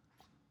ever?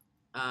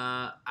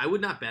 I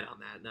would not bet on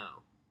that, no.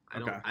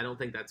 Okay. I don't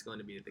think that's going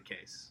to be the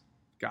case.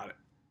 Got it.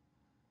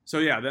 So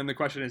yeah, then the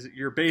question is,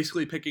 you're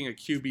basically picking a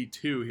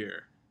QB2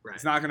 here. Right.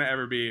 It's not going to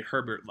ever be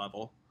Herbert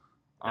level.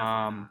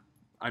 I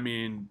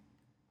mean,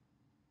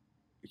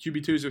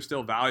 QB2s are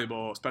still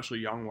valuable, especially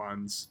young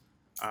ones.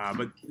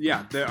 But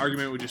yeah, the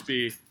argument would just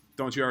be,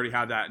 don't you already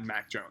have that in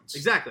Mac Jones?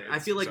 Exactly. I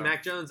feel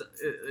Mac Jones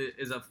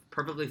is a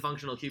perfectly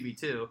functional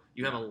QB2.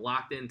 You have a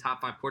locked-in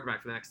top 5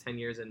 quarterback for the next 10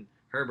 years in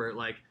Herbert.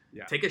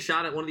 Take a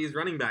shot at one of these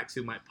running backs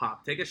who might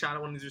pop. Take a shot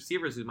at one of these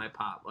receivers who might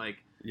pop.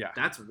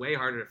 That's way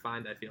harder to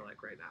find, I feel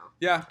right now.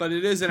 Yeah, but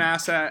it is an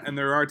asset, and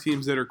there are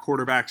teams that are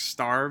quarterback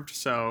starved,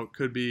 so it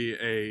could be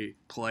a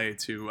play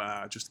to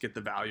just get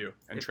the value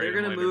and if trade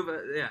they're them gonna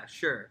later. move,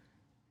 sure.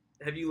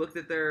 Have you looked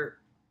at their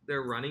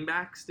running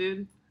backs,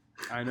 dude?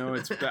 I know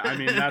it's. I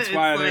mean, that's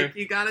why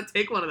you gotta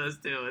take one of those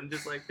 2 and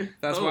just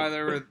That's why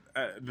they were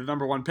the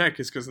number 1 pick,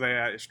 is because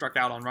they struck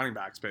out on running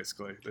backs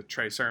basically. The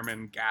Trey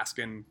Sermon,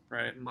 Gaskin,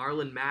 right?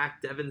 Marlon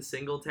Mack, Devin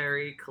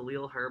Singletary,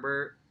 Khalil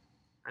Herbert.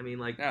 I mean,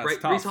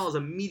 Breece Hall is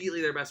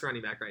immediately their best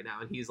running back right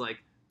now, and he's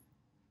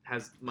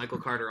has Michael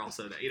Carter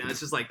also. It's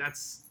just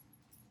that's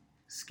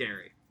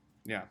scary.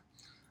 Yeah.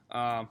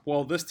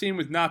 Well, this team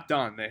was not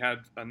done. They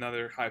had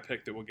another high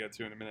pick that we'll get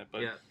to in a minute.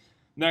 But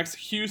next,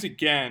 Hughes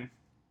again.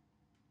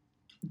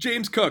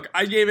 James Cook.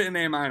 I gave it an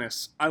A-.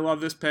 I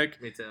love this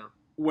pick. Me too.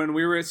 When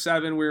we were at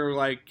 7, we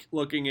were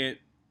looking at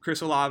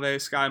Chris Olave,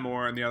 Skyy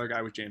Moore, and the other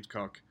guy was James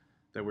Cook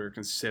that we were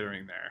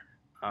considering there.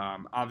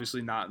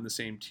 Obviously not in the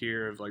same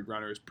tier of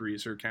runners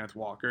Breece or Kenneth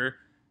Walker.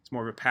 It's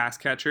more of a pass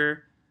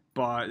catcher.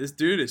 But this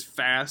dude is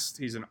fast.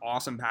 He's an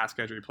awesome pass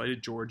catcher. He played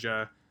at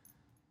Georgia.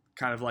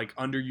 Kind of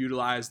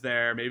underutilized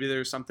there. Maybe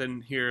there's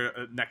something here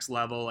at next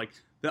level.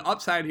 The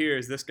upside here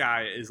is this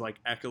guy is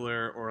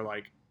Eckler or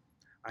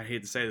I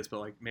hate to say this,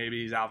 but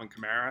maybe he's Alvin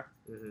Kamara,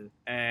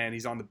 and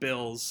he's on the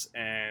Bills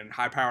and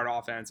high-powered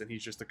offense, and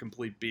he's just a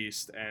complete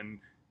beast and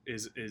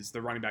is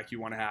the running back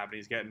you want to have, and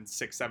he's getting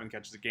 6-7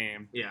 catches a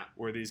game. Yeah.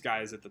 Where these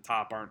guys at the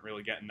top aren't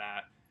really getting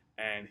that,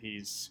 and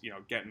he's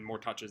getting more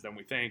touches than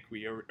we think.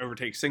 We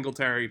overtake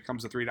Singletary,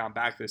 becomes a 3-down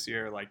back this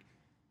year.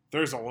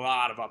 There's a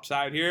lot of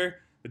upside here.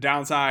 The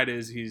downside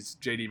is he's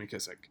J.D.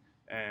 McKissick,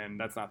 and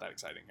that's not that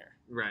exciting here.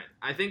 Right.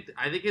 I think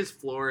his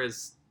floor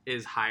is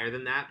higher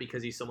than that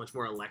because he's so much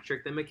more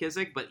electric than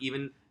McKissick. But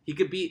even he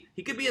could be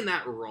in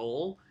that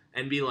role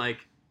and be a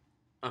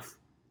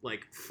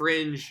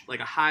fringe,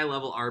 a high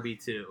level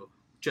RB2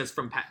 just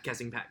from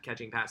catching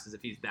passes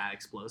if he's that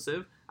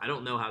explosive. I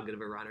don't know how good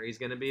of a runner he's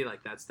going to be.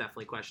 That's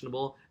definitely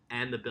questionable.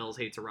 And the Bills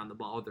hate to run the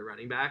ball with their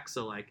running back,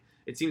 so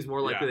it seems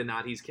more likely than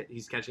not he's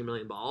catching a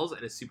million balls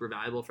and is super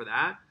valuable for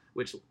that.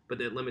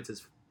 but it limits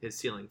his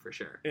ceiling for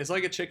sure. It's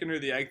like a chicken or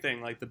the egg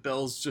thing. Like the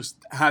Bills just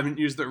haven't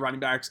used their running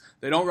backs.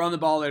 They don't run the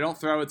ball. They don't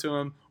throw it to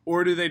him.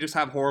 Or do they just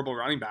have horrible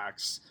running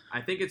backs?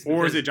 I think it's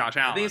or is it Josh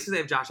Allen? I think it's because they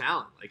have Josh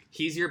Allen. Like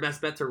he's your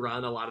best bet to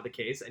run a lot of the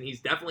case, and he's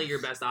definitely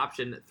your best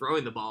option at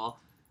throwing the ball.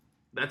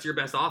 That's your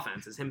best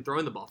offense is him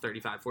throwing the ball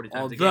 35, 40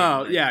 times a game.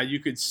 Although, yeah, you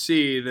could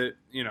see that,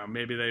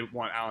 maybe they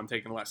want Allen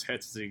taking less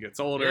hits as he gets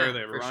older. Yeah,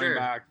 they have a for running sure.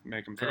 back,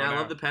 make him throw. And I it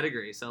love out. the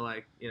pedigree. So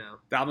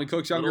Dalvin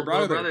Cook's younger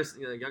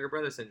younger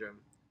brother syndrome.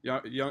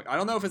 Young, I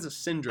don't know if it's a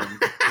syndrome.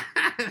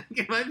 I think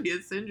it might be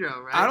a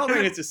syndrome, right? I don't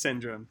think it's a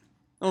syndrome.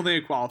 I don't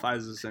think it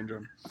qualifies as a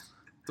syndrome.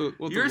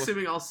 You're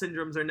assuming all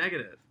syndromes are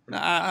negative.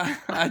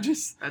 I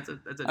just that's a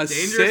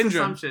dangerous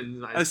syndrome.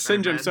 assumption. A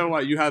syndrome. So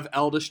what? You have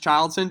eldest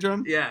child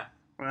syndrome? Yeah.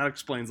 Well, that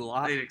explains a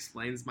lot. It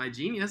explains my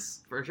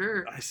genius for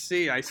sure. I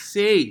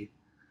see.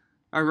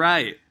 All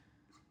right.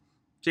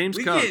 James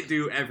We Cook. can't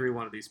do every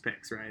one of these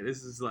picks, right?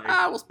 This is like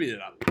we'll speed it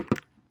up.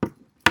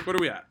 What are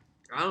we at?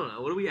 I don't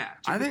know. What are we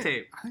at? Check the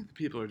tape. I think the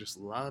people are just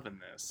loving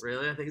this.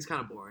 Really? I think it's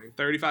kind of boring.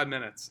 35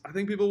 minutes. I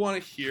think people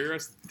want to hear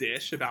us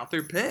dish about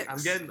their picks.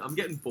 I'm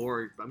getting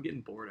bored. I'm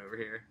getting bored over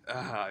here.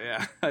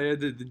 Yeah. I had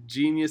the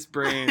genius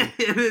brain.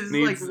 This is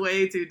like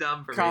way too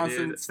dumb for me,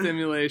 Constant dude.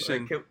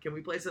 stimulation. Can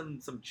we play some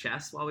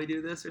chess while we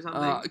do this or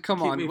something?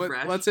 Come on.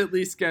 Let's at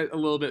least get a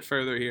little bit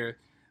further here.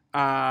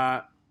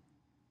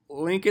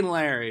 Lincoln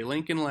Larry.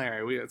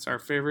 It's our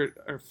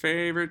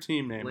favorite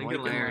team name.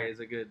 Lincoln Larry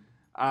is a good.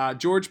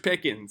 George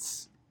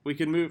Pickens. We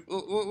can move.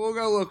 We'll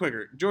go a little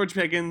quicker. George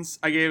Pickens.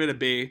 I gave it a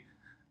B.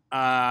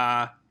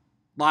 Lot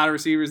of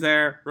receivers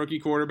there. Rookie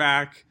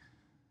quarterback.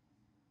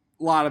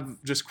 A lot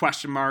of just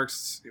question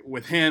marks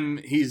with him.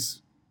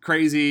 He's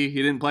crazy.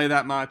 He didn't play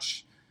that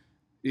much.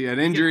 He had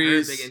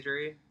injuries. Big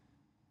injury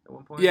at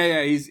one point.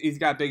 Yeah. He's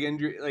got big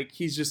injury. Like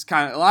he's just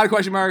kind of a lot of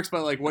question marks.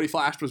 But like what he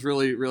flashed was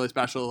really, really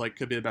special. Like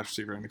could be the best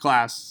receiver in the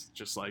class.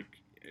 Just like.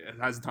 It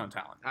has a ton of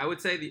talent.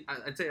 I'd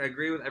say I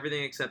agree with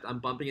everything except I'm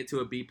bumping it to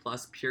a B+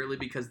 purely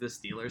because the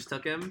Steelers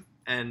took him,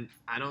 and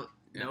I don't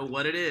know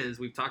what it is.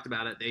 We've talked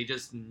about it. They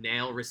just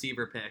nail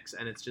receiver picks,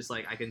 and it's just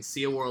like I can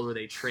see a world where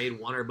they trade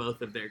one or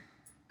both of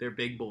their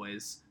big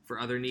boys for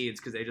other needs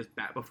because they just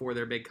before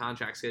their big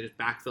contracts they just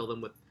backfill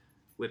them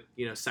with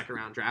second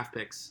round draft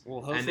picks,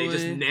 and they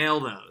just nail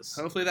those.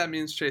 Hopefully that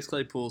means Chase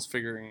Claypool's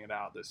figuring it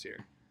out this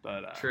year.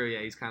 But true,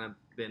 yeah, he's kind of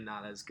been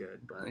not as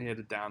good, but he had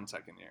a down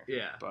second year.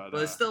 Yeah, but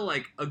it's still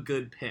like a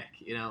good pick,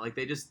 like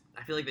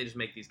I feel like they just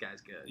make these guys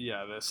good.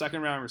 Yeah, the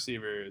second round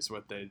receiver is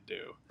what they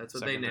do. That's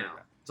what they nail.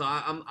 So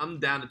I'm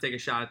down to take a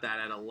shot at that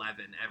at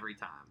 11 every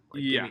time.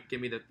 Like,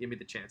 give me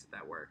the chance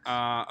that works.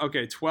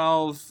 Okay,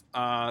 12.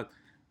 I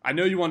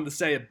know you wanted to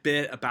say a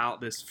bit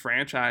about this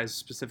franchise,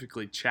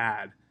 specifically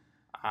Chad,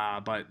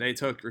 but they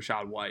took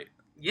Rachaad White.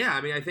 Yeah,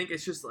 I mean, I think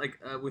it's just like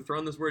we're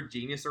throwing this word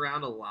genius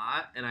around a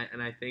lot, and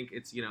I think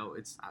it's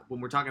it's when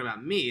we're talking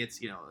about me,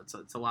 it's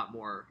it's a lot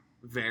more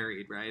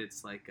varied, right?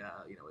 It's like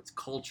it's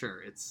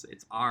culture, it's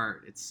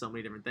art, it's so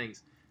many different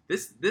things.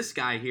 This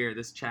guy here,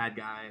 this Chad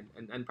guy,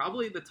 and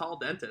probably the tall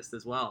dentist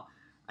as well.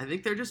 I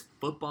think they're just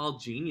football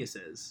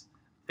geniuses,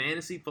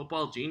 fantasy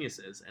football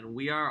geniuses, and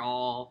we are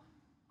all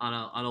on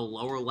a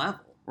lower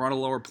level. We're on a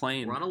lower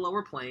plane.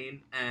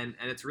 And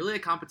it's really a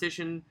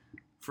competition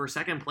for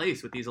second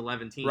place with these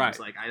 11 teams. Right.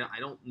 Like I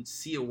don't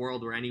see a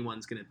world where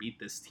anyone's going to beat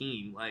this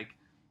team like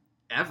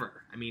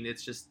ever. I mean,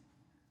 it's just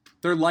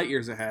they're light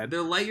years ahead.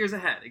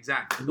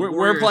 Exactly.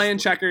 We're playing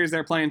checkers,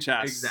 they're playing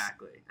chess.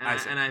 Exactly.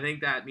 And I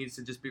think that needs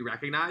to just be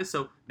recognized.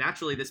 So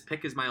naturally this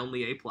pick is my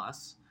only A+.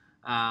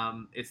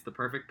 It's the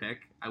perfect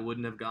pick. I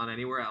wouldn't have gone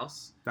anywhere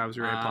else. That was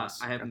your A+.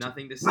 I have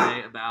nothing to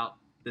say about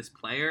this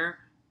player.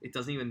 It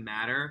doesn't even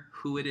matter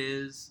who it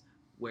is,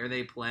 where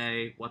they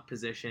play, what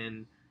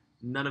position.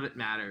 None of it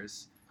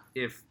matters.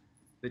 If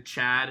the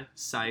Chad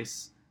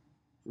Sice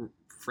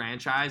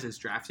franchise is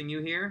drafting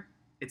you here,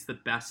 it's the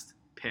best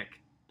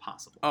pick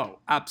possible. Oh,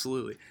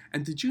 absolutely.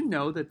 And did you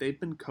know that they've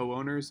been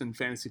co-owners in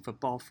fantasy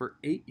football for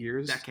 8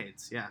 years?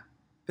 Decades, yeah.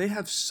 They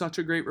have such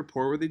a great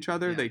rapport with each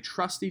other. Yeah. They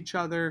trust each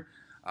other.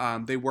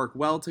 They work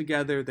well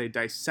together. They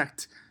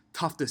dissect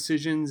tough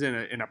decisions in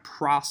a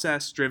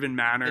process-driven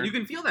manner. And you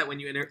can feel that when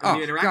you interact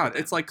with them.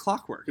 It's like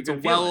clockwork. It's a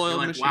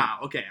well-oiled machine. Wow,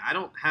 okay, I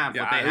don't have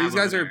what they have. These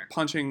guys are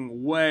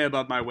punching way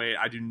above my weight.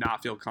 I do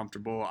not feel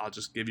comfortable. I'll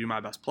just give you my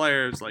best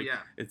players.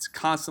 It's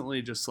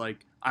constantly just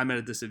like I'm at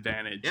a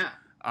disadvantage. Yeah.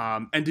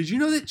 And did you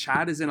know that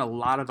Chad is in a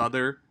lot of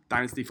other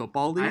Dynasty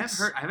football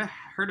leagues? I haven't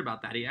heard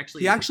about that. He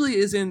actually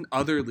is in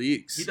other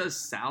leagues. He does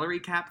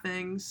salary cap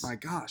things. My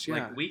gosh, yeah.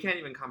 Like we can't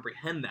even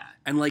comprehend that.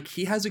 And like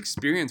he has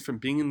experience from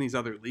being in these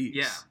other leagues.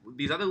 Yeah,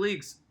 these other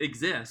leagues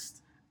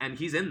exist, and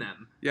he's in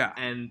them. Yeah,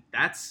 and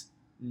that's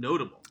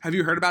notable. Have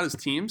you heard about his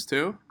teams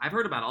too? I've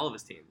heard about all of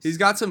his teams. He's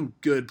got some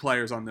good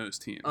players on those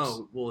teams.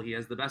 Oh, well, he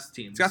has the best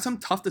teams. He's got some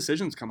tough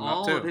decisions coming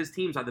up too. All of his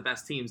teams are the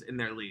best teams in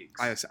their leagues.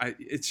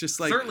 It's just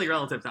like certainly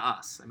relative to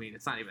us. I mean,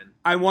 it's not even.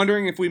 I'm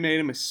wondering if we made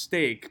a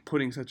mistake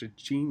putting such a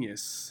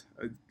genius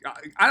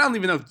I don't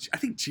even know. I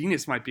think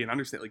genius might be an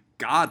understatement. Like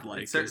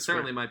godlike. It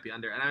certainly might be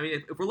under. And I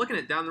mean, if we're looking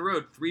at down the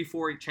road,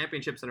 3-4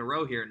 championships in a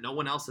row here, no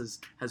one else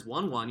has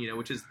won one,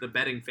 which is the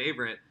betting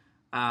favorite.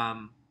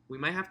 We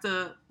might have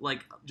to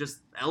just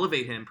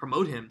elevate him,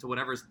 promote him to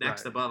whatever's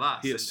next above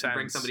us, and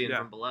bring somebody in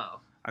from below.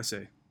 I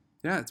see.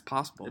 Yeah, it's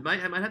possible. It might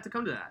have to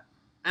come to that,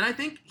 and I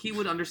think he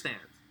would understand.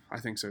 I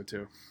think so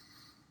too.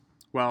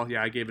 Well,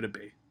 yeah, I gave it a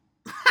B.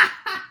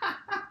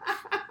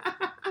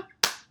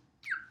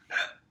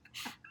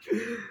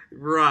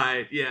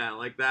 Right, yeah,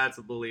 that's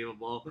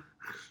believable.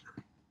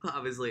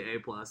 Obviously A+.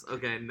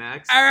 Okay,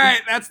 next. All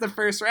right, that's the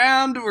first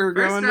round. We're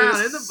going round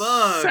to in the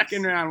books.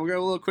 Second round. We'll go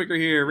a little quicker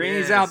here.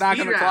 Rainey's out back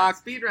on the clock.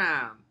 Speed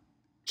round.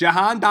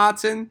 Jahan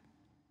Dotson.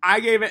 I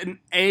gave it an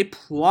A+.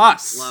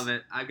 Love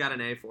it. I've got an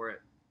A for it.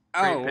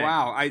 Great pick.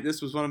 Wow.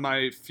 This was one of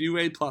my few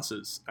A+.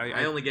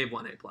 I only gave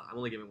one A+. I'm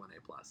only giving one A+.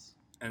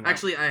 And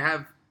actually, I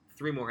have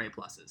 3 more A+.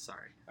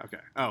 Sorry. Okay.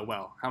 Oh,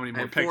 well. How many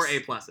more picks? 4 A+.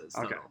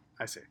 Total. Okay.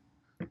 I see.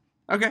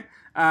 Okay.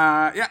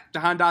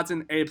 Jahan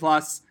Dotson, A+.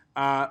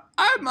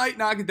 I might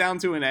knock it down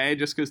to an A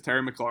just because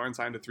Terry McLaurin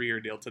signed a 3-year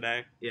deal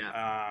today.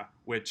 Yeah.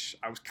 Which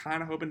I was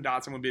kind of hoping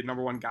Dotson would be the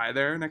number 1 guy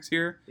there next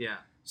year. Yeah.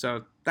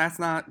 So that's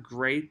not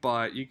great,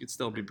 but you could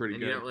still be pretty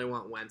and good. You don't really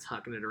want Wentz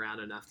hucking it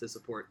around enough to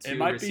support 2 It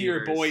might receivers. be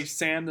your boy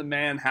Sam the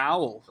Man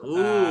Howell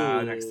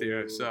next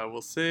year. So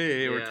we'll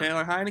see. Or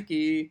Taylor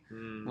Heineke.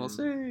 We'll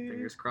see.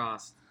 Fingers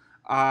crossed.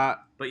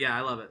 But yeah,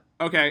 I love it.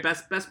 Okay.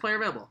 Best player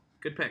available.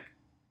 Good pick.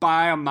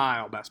 By a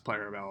mile, best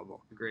player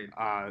available. Agreed.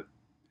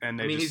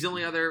 He's the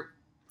only other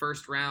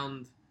first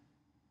round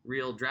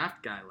real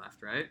draft guy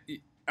left, right?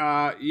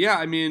 Yeah,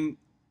 I mean,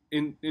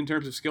 in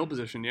terms of skill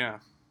position, yeah.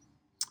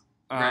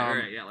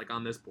 Right, yeah,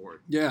 on this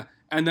board. Yeah,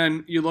 and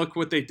then you look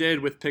what they did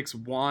with picks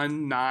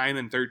 1, 9,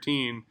 and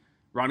 13,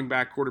 running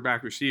back,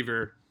 quarterback,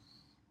 receiver.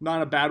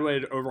 Not a bad way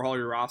to overhaul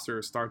your roster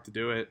or start to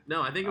do it.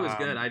 No, I think it was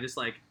good. I just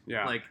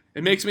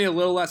it makes me a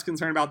little less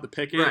concerned about the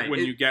Pickett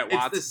when you get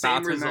Watts. It's the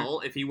same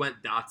result. If he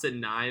went Dotson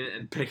 9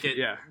 and Pickett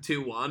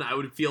 2-1, I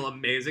would feel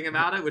amazing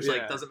about it, which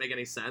doesn't make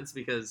any sense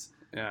because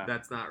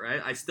that's not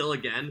right. I still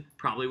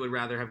probably would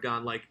rather have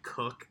gone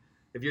Cook.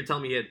 If you're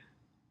telling me he had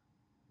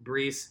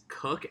Breece,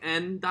 Cook,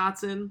 and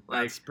Dotson,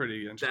 that's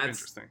pretty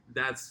interesting.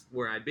 That's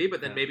where I'd be.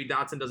 But then maybe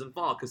Dotson doesn't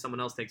fall because someone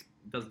else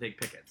doesn't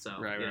take Pickett. So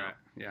right,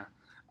 yeah.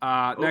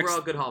 Overall, next,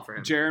 good haul for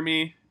him.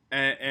 Jeremy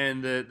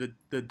and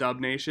the Dub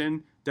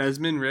Nation,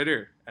 Desmond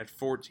Ridder at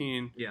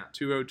 14,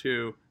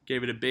 202,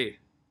 gave it a B.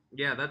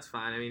 Yeah, that's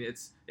fine. I mean,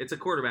 it's a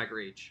quarterback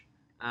reach.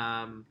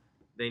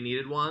 They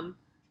needed one,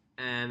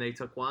 and they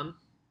took one.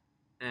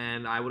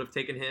 And I would have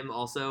taken him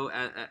also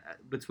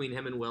between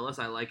him and Willis.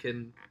 I like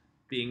him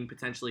being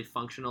potentially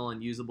functional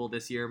and usable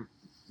this year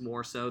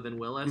more so than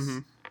Willis. Mm-hmm.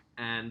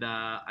 And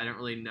I don't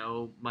really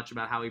know much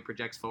about how he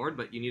projects forward,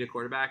 but you need a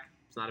quarterback.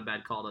 It's not a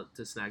bad call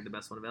to snag the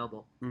best one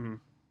available. Mm-hmm.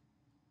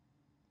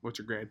 What's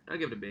your grade? I'll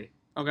give it a B.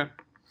 Okay.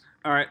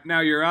 All right. Now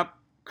you're up.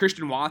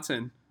 Christian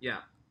Watson. Yeah.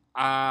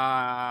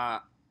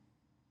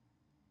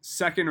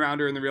 Second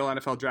rounder in the real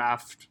NFL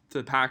draft to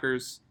the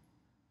Packers.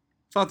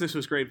 Thought this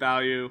was great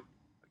value.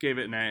 Gave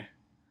it an A.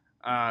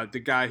 The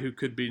guy who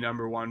could be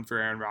number 1 for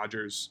Aaron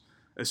Rodgers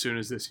as soon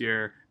as this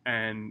year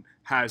and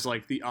has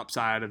the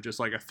upside of just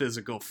a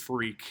physical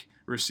freak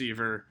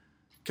receiver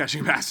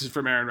catching passes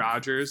from Aaron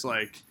Rodgers.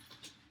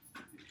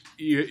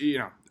 You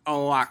know, a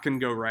lot can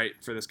go right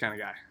for this kind of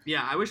guy.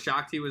 Yeah, I was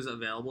shocked he was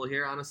available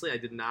here, honestly. I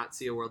did not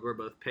see a world where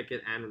both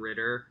Pickett and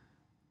Ridder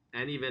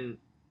and even,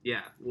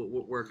 I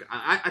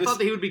thought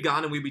that he would be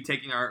gone and we'd be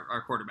taking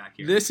our quarterback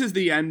here. This is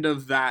the end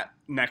of that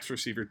next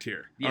receiver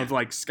tier of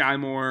Skyy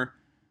Moore,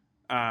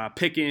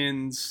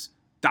 Pickens,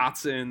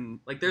 Dotson.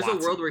 There's Watson.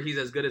 A world where he's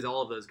as good as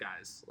all of those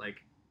guys,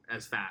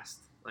 as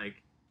fast,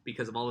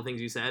 because of all the things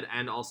you said,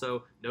 and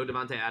also no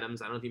Devontae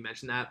Adams. I don't know if you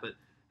mentioned that, but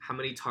how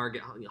many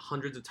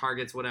hundreds of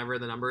targets, whatever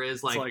the number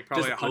is, probably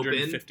just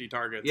 150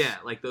 targets. Yeah,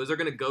 those are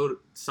going to go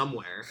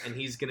somewhere, and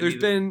he's going to be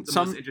the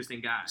most interesting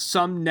guy.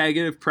 Some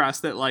negative press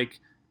that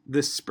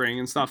this spring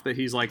and stuff that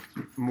he's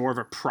more of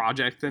a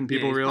project than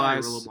people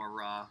realize. A little more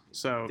raw.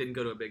 So didn't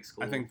go to a big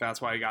school. I think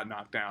that's why he got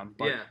knocked down.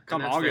 But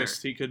come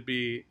August, he could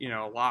be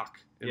a lock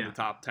in the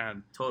top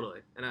 10. Totally.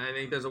 And I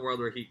think there's a world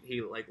where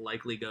he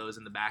likely goes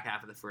in the back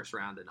half of the first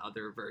round in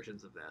other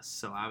versions of this.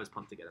 So I was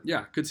pumped to get him.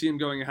 Yeah, could see him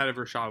going ahead of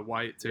Rachaad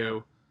White too.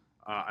 Yeah.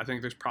 I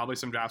think there's probably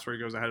some drafts where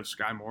he goes ahead of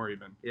Skyy Moore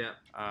even. Yeah.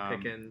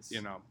 Pickens.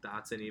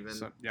 Dotson even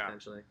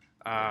potentially.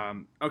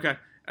 Okay.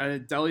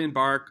 Delian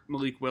Bark,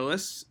 Malik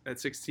Willis at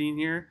 16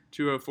 here,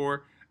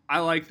 204. I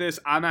like this.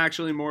 I'm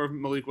actually more of a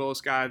Malik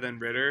Willis guy than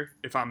Ridder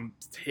if I'm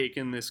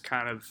taking this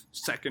kind of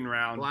second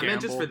round gamble. I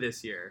meant just for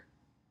this year.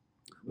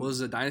 Well, this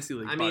is a Dynasty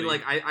League, mean,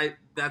 I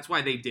that's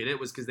why they did it,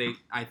 was because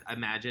I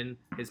imagine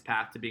his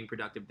path to being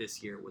productive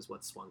this year was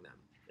what swung them.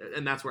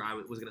 And that's where I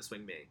was going to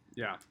swing me.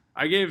 Yeah.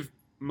 I gave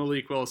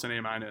Malik Willis an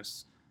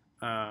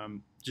A-,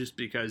 just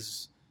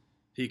because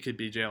he could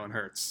be Jalen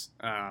Hurts.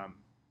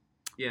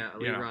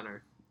 Elite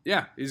runner.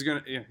 Yeah, he's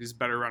a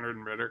better runner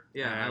than Ridder.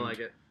 Yeah, I like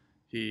it.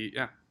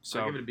 So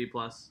I'll give it a B+.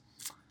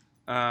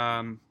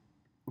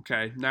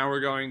 Okay, now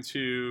we're going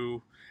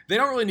to. They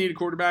don't really need a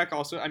quarterback.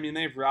 Also, I mean,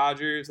 they have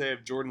Rodgers, they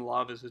have Jordan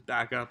Love as his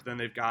backup. Then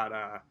they've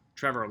got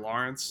Trevor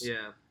Lawrence.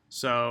 Yeah.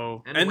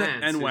 So And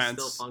Wentz, Wentz,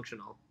 Wentz. who's still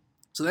functional.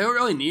 So they don't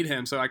really need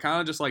him. So I kind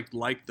of just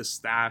like the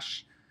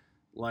stash.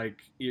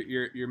 Like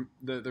the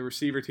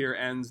receiver tier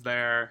ends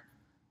there.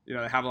 You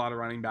know, they have a lot of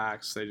running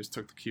backs. They just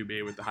took the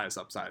QB with the highest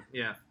upside.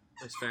 Yeah,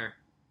 that's fair.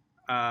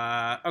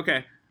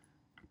 Okay.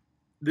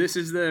 This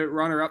is the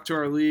runner-up to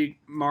our league,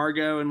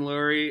 Margot and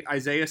Lurie,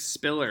 Isaiah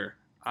Spiller.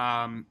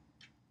 What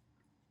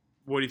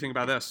do you think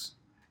about this?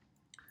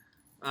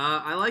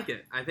 I like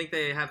it. I think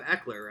they have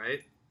Eckler,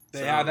 right?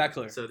 They have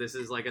Eckler. So this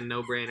is like a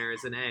no-brainer.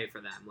 It's an A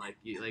for them.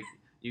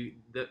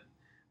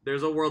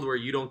 There's a world where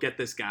you don't get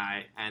this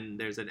guy, and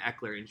there's an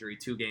Eckler injury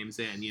 2 games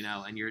in, you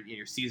know, and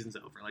your season's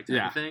over, like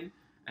type of thing.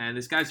 And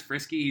this guy's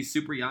frisky. He's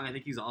super young. I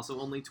think he's also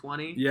only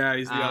 20. Yeah,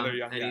 he's the other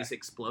young guy. And he's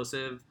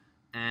explosive.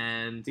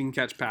 And he can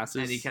catch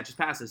passes. And he catches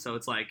passes. So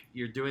it's like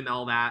you're doing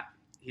all that.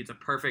 It's a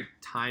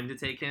perfect time to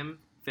take him.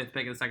 5th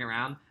pick in the 2nd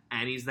round.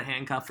 And he's the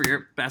handcuff for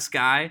your best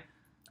guy.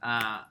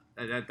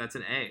 That's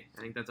an A.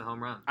 I think that's a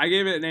home run. I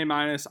gave it an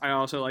A-. I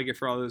also like it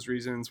for all those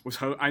reasons.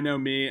 I know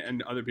me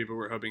and other people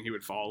were hoping he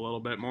would fall a little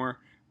bit more.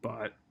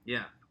 But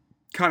yeah,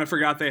 kind of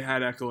forgot they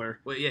had Eckler.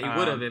 Well, yeah, he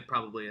would have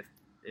probably if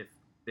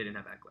they didn't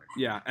have Eckler.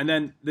 Yeah, and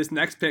then this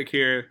next pick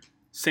here,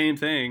 same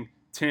thing.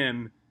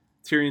 Tyrion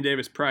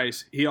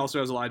Davis-Price. He also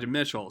has Elijah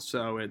Mitchell,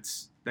 so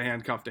it's the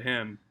handcuff to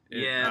him.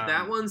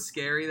 That one's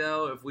scary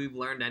though. If we've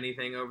learned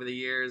anything over the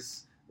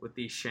years with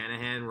these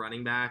Shanahan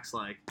running backs,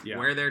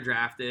 where they're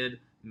drafted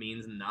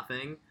means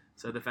nothing.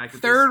 So the fact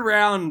that 3rd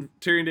round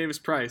Tyrion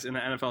Davis-Price in the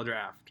NFL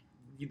draft.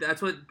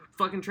 That's what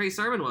fucking Trey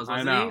Sermon was,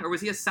 wasn't he? Or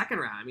was he a 2nd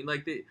round? I mean,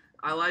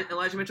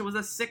 Elijah Mitchell was a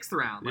 6th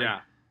round.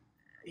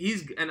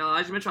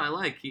 Elijah Mitchell, I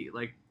like. He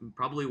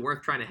probably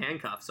worth trying to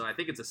handcuff. So I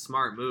think it's a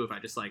smart move. I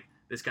just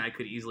this guy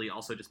could easily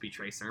also just be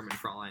Trey Sermon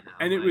for all I know.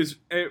 And it was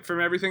from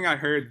everything I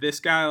heard,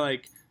 this guy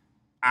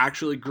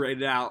actually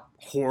graded out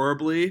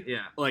horribly.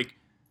 Yeah.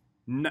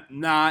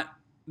 Not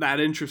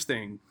that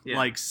interesting.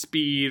 Yeah.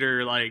 Speed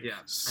or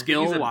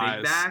skill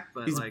wise.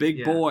 He's a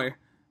big boy.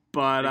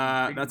 But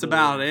big that's boy.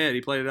 about it.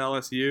 He played at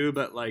LSU,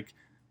 but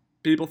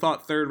people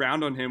thought 3rd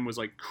round on him was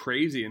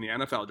crazy in the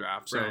NFL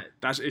draft. So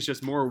it's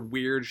just more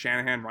weird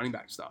Shanahan running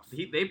back stuff.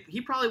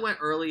 He probably went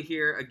early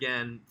here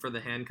again for the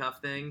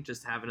handcuff thing.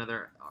 Just have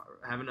another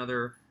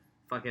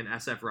fucking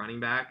SF running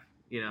back.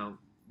 You know,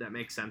 that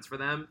makes sense for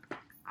them.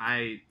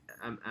 I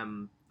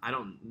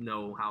don't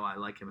know how I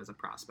like him as a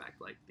prospect.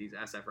 These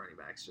SF running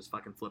backs just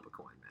fucking flip a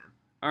coin, man.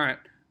 All right.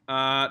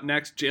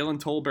 Next,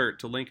 Jalen Tolbert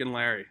to Lincoln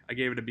Larry. I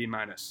gave it a B-.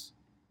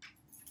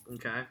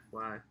 Okay,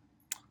 why?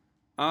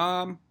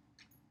 I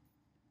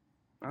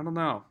don't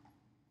know.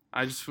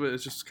 It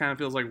just kind of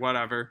feels like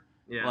whatever.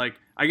 Yeah.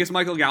 I guess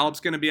Michael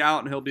Gallup's going to be out,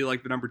 and he'll be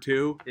the number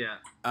 2. Yeah.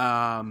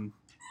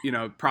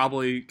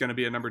 Probably going to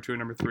be a number 2 and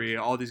number 3.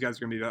 All these guys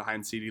are going to be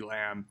behind CeeDee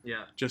Lamb.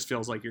 Yeah. Just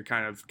feels like you're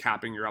kind of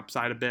capping your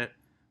upside a bit,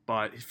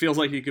 but it feels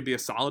like he could be a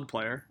solid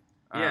player.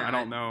 Yeah. I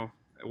don't know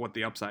what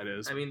the upside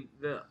is. I mean,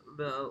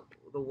 the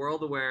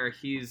world where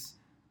he's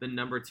the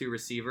number 2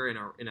 receiver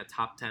in a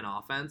top 10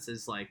 offense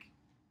is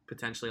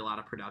potentially a lot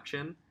of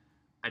production.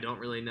 I don't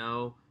really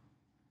know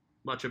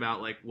much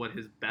about what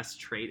his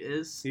best trait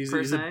is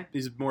per se.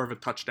 He's more of a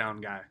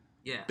touchdown guy.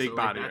 Yeah, big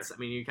body.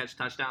 You catch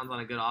touchdowns on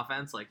a good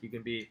offense. You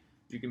can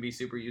be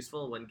super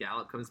useful when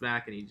Gallup comes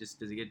back, and does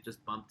he get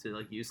just bumped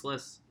to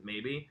useless?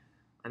 Maybe.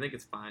 I think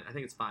it's fine. I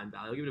think it's fine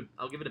value.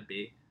 I'll give it a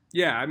B.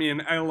 Yeah, I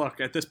mean, look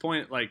at this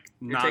point,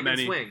 not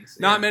many swings.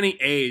 Not many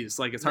A's.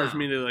 It's hard for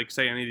me to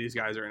say any of these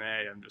guys are an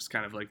A. I'm just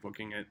kind of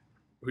looking at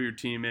who your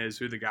team is,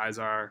 who the guys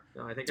are.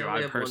 No, I think I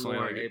only have one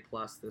more A+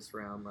 this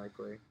round,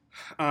 likely.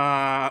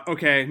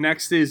 Okay,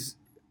 next is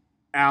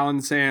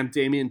Allen Sam,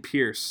 Dameon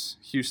Pierce,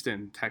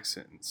 Houston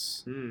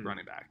Texans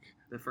running back.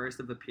 The first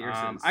of the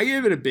Pearsons. I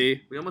gave it a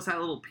B. We almost had a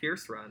little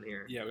Pierce run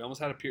here. Yeah, we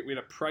almost had we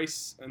had a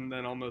Price and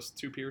then almost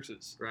 2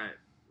 Pierces. Right,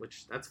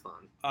 which that's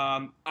fun.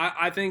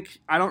 I think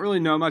I don't really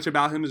know much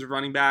about him as a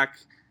running back.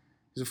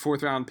 He's a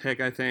 4th round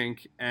pick, I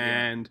think,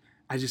 and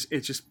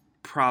it's just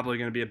probably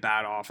going to be a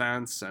bad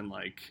offense, and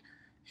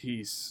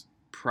he's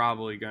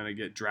probably going to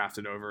get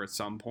drafted over at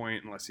some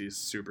point unless he's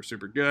super,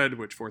 super good,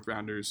 which 4th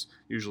rounders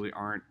usually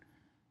aren't.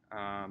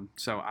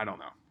 So I don't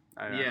know.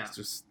 It's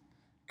just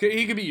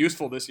he could be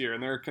useful this year,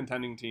 and they're a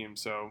contending team,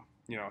 so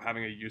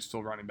having a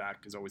useful running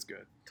back is always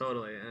good.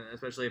 Totally, and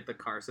especially if the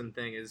Carson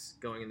thing is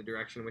going in the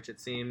direction which it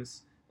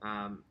seems.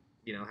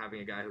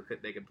 Having a guy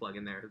they could plug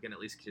in there who can at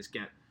least just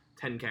get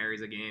 10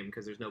 carries a game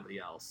because there's nobody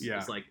else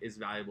is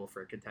valuable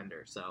for a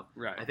contender. So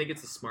I think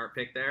it's a smart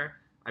pick there.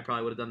 I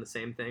probably would have done the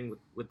same thing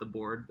with the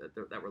board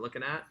that we're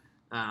looking at.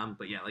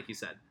 But yeah, like you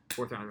said,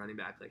 4th round running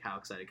back, how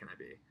excited can I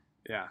be?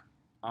 Yeah.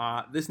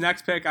 This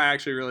next pick I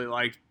actually really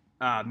like,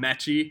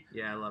 Metchie.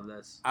 Yeah, I love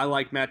this. I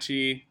like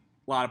Metchie.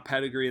 A lot of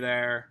pedigree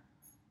there.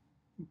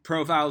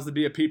 Profiles to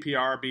be a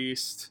PPR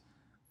beast.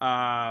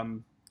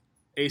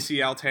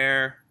 ACL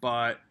tear,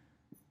 but,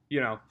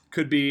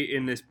 could be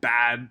in this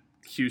bad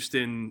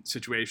Houston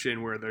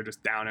situation where they're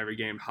just down every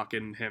game,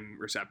 hucking him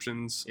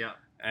receptions. Yeah.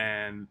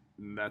 and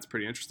that's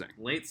pretty interesting.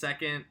 Late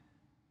second,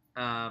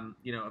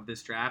 of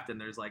this draft, and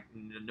there's like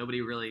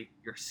nobody really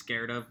you're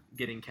scared of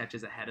getting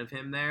catches ahead of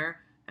him there,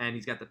 and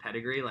he's got the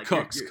pedigree. Like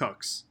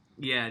Cooks.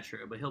 Yeah,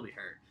 true, but he'll be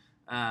hurt.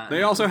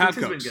 They also have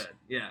Cooks. Cooks. Has been good.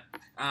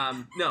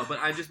 Yeah. No, but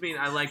I just mean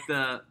I like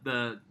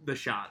the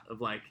shot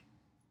of like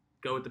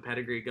go with the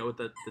pedigree, go with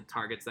the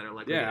targets that are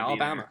like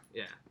Alabama.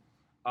 Yeah.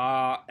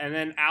 And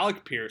then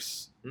Alec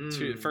Pierce,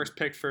 first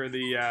pick for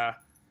the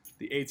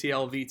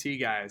ATL VT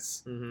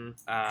guys,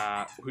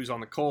 who's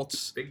on the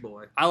Colts. Big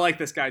boy. I like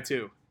this guy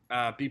too.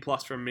 B+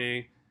 from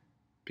me.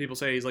 People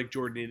say he's like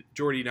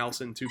Jordy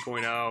Nelson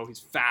 2.0. He's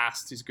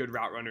fast. He's a good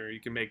route runner. He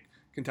can make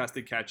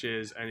contested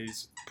catches, and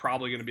he's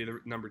probably going to be the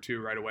number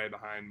 2 right away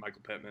behind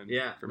Michael Pittman.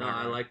 Yeah,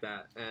 I like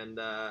that, and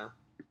I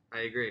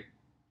agree.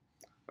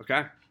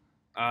 Okay.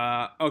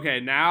 Okay,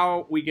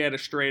 now we get a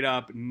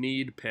straight-up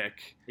need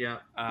pick. Yeah.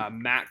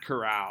 Matt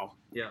Corral.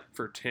 Yeah.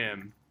 For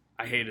Tim.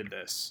 I hated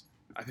this.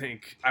 I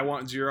think I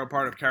want zero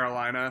part of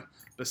Carolina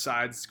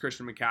besides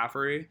Christian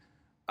McCaffrey.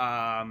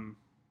 I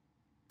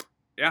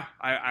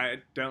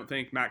don't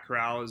think Matt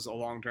Corral is a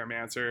long-term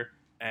answer,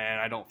 and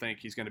I don't think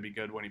he's going to be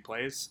good when he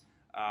plays,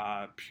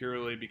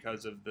 purely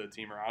because of the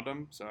team around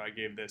him. So I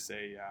gave this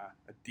a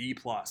D+.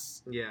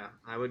 Yeah,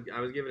 I would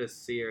give it a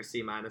C or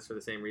C- for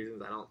the same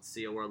reasons. I don't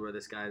see a world where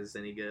this guy is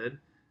any good,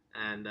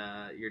 and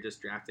you're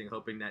just drafting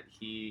hoping that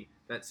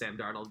Sam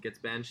Darnold gets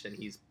benched and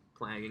he's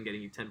playing and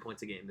getting you 10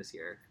 points a game this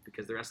year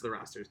because the rest of the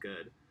roster is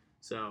good.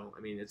 So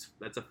I mean,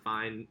 that's a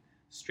fine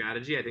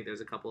strategy. I think there's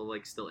a couple of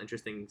like still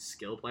interesting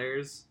skill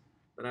players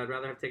that I'd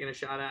rather have taken a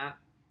shot at,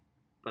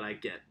 but I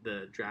get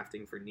the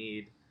drafting for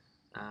need.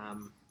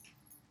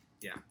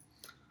 Yeah.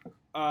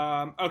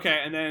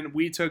 Okay, and then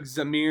we took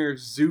Zamir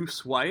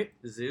Zeus White.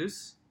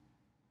 Zeus?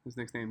 His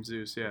nickname's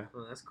Zeus, yeah.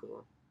 Oh, that's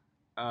cool.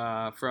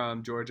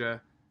 From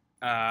Georgia,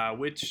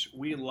 which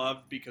we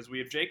love because we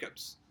have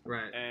Jacobs.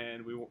 Right.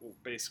 And we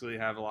basically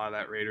have a lot of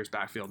that Raiders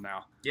backfield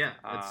now. Yeah,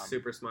 that's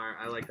super smart.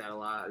 I like that a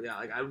lot. Yeah,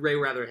 like I'd way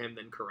rather him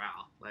than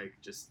Corral. Like,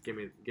 just give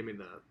me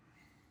the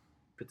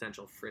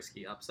potential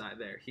frisky upside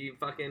there. He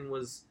fucking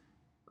was.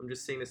 I'm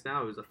just seeing this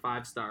now. He was a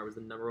 5-star. Was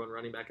the number 1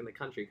 running back in the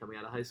country coming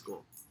out of high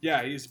school.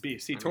 Yeah, he's a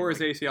beast. He tore his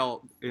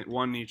ACL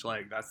one in each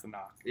leg. That's the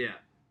knock. Yeah.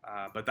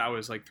 But that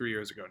was like 3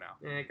 years ago now.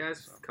 Yeah,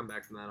 guys come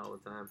back from that all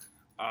the time.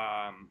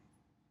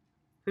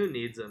 Who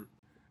needs him?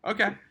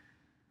 Okay.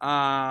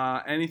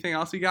 Anything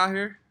else you got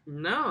here?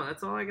 No,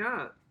 that's all I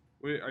got.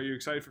 Wait, are you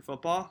excited for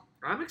football?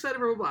 I'm excited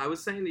for football. I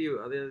was saying to you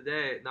the other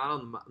day, not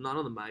on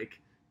the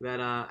mic, that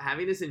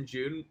having this in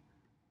June,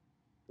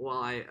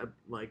 while I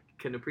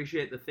can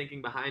appreciate the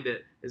thinking behind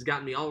it, has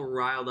gotten me all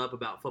riled up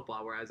about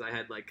football, whereas I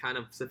had like kind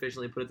of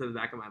sufficiently put it to the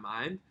back of my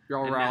mind. You're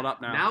all riled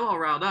up now. Now I'm all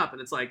riled up,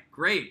 and it's like,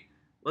 great,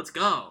 let's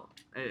go.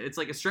 It's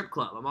like a strip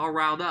club. I'm all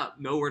riled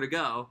up, nowhere to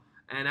go,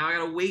 and now I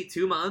gotta wait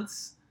 2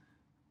 months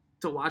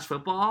to watch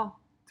football.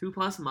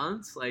 2+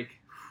 months? Like,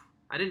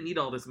 I didn't need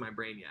all this in my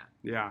brain yet.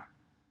 Yeah.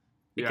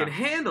 It can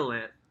handle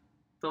it.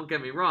 Don't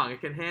get me wrong.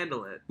 It can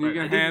handle it. You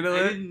can handle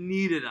it? I didn't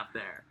need it up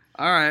there.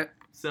 All right.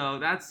 So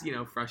that's,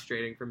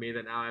 frustrating for me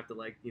that now I have to,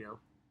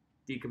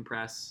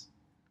 decompress,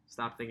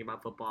 stop thinking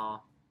about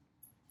football.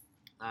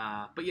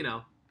 But,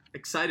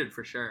 excited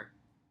for sure.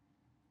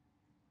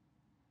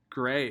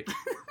 Great.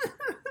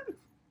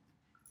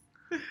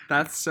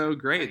 That's so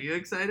great. Are you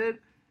excited?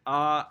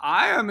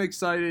 I am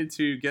excited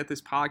to get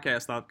this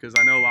podcast up because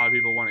I know a lot of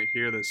people want to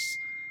hear this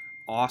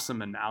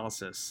awesome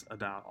analysis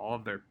about all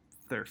of their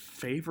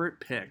favorite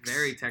picks.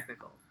 Very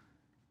technical.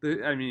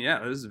 I mean, yeah,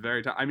 this is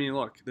very.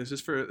 Look, this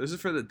is for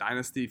the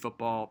Dynasty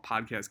football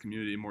podcast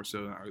community more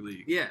so than our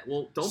league. Yeah,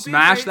 well, don't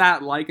smash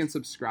that like and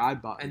subscribe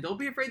button, and don't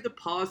be afraid to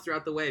pause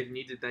throughout the way if you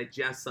need to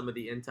digest some of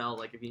the intel.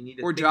 Like if you need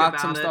to or think jot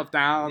about some stuff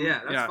down. Yeah,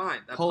 that's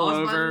fine. That pull pause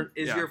over button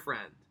is your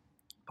friend.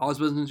 Pause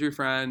button is your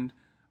friend.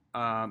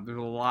 There's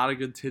a lot of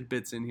good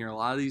tidbits in here. A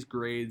lot of these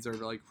grades are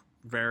like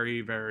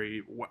very,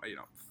 very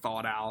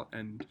thought out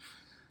and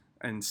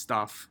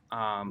stuff.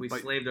 We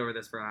slaved over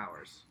this for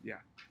hours. Yeah.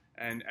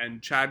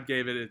 And Chad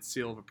gave it its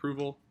seal of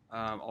approval.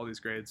 All these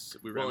grades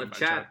we ran. Well,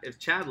 if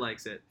Chad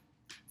likes it,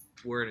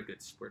 we're in a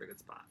good spot.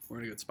 We're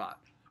in a good spot.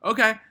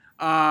 Okay.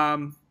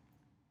 Talk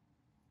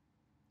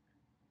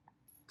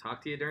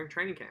to you during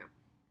training camp.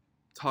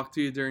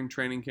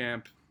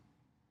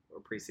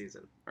 Or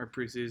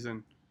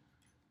preseason.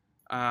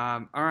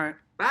 All right.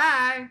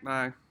 Bye.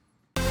 Bye.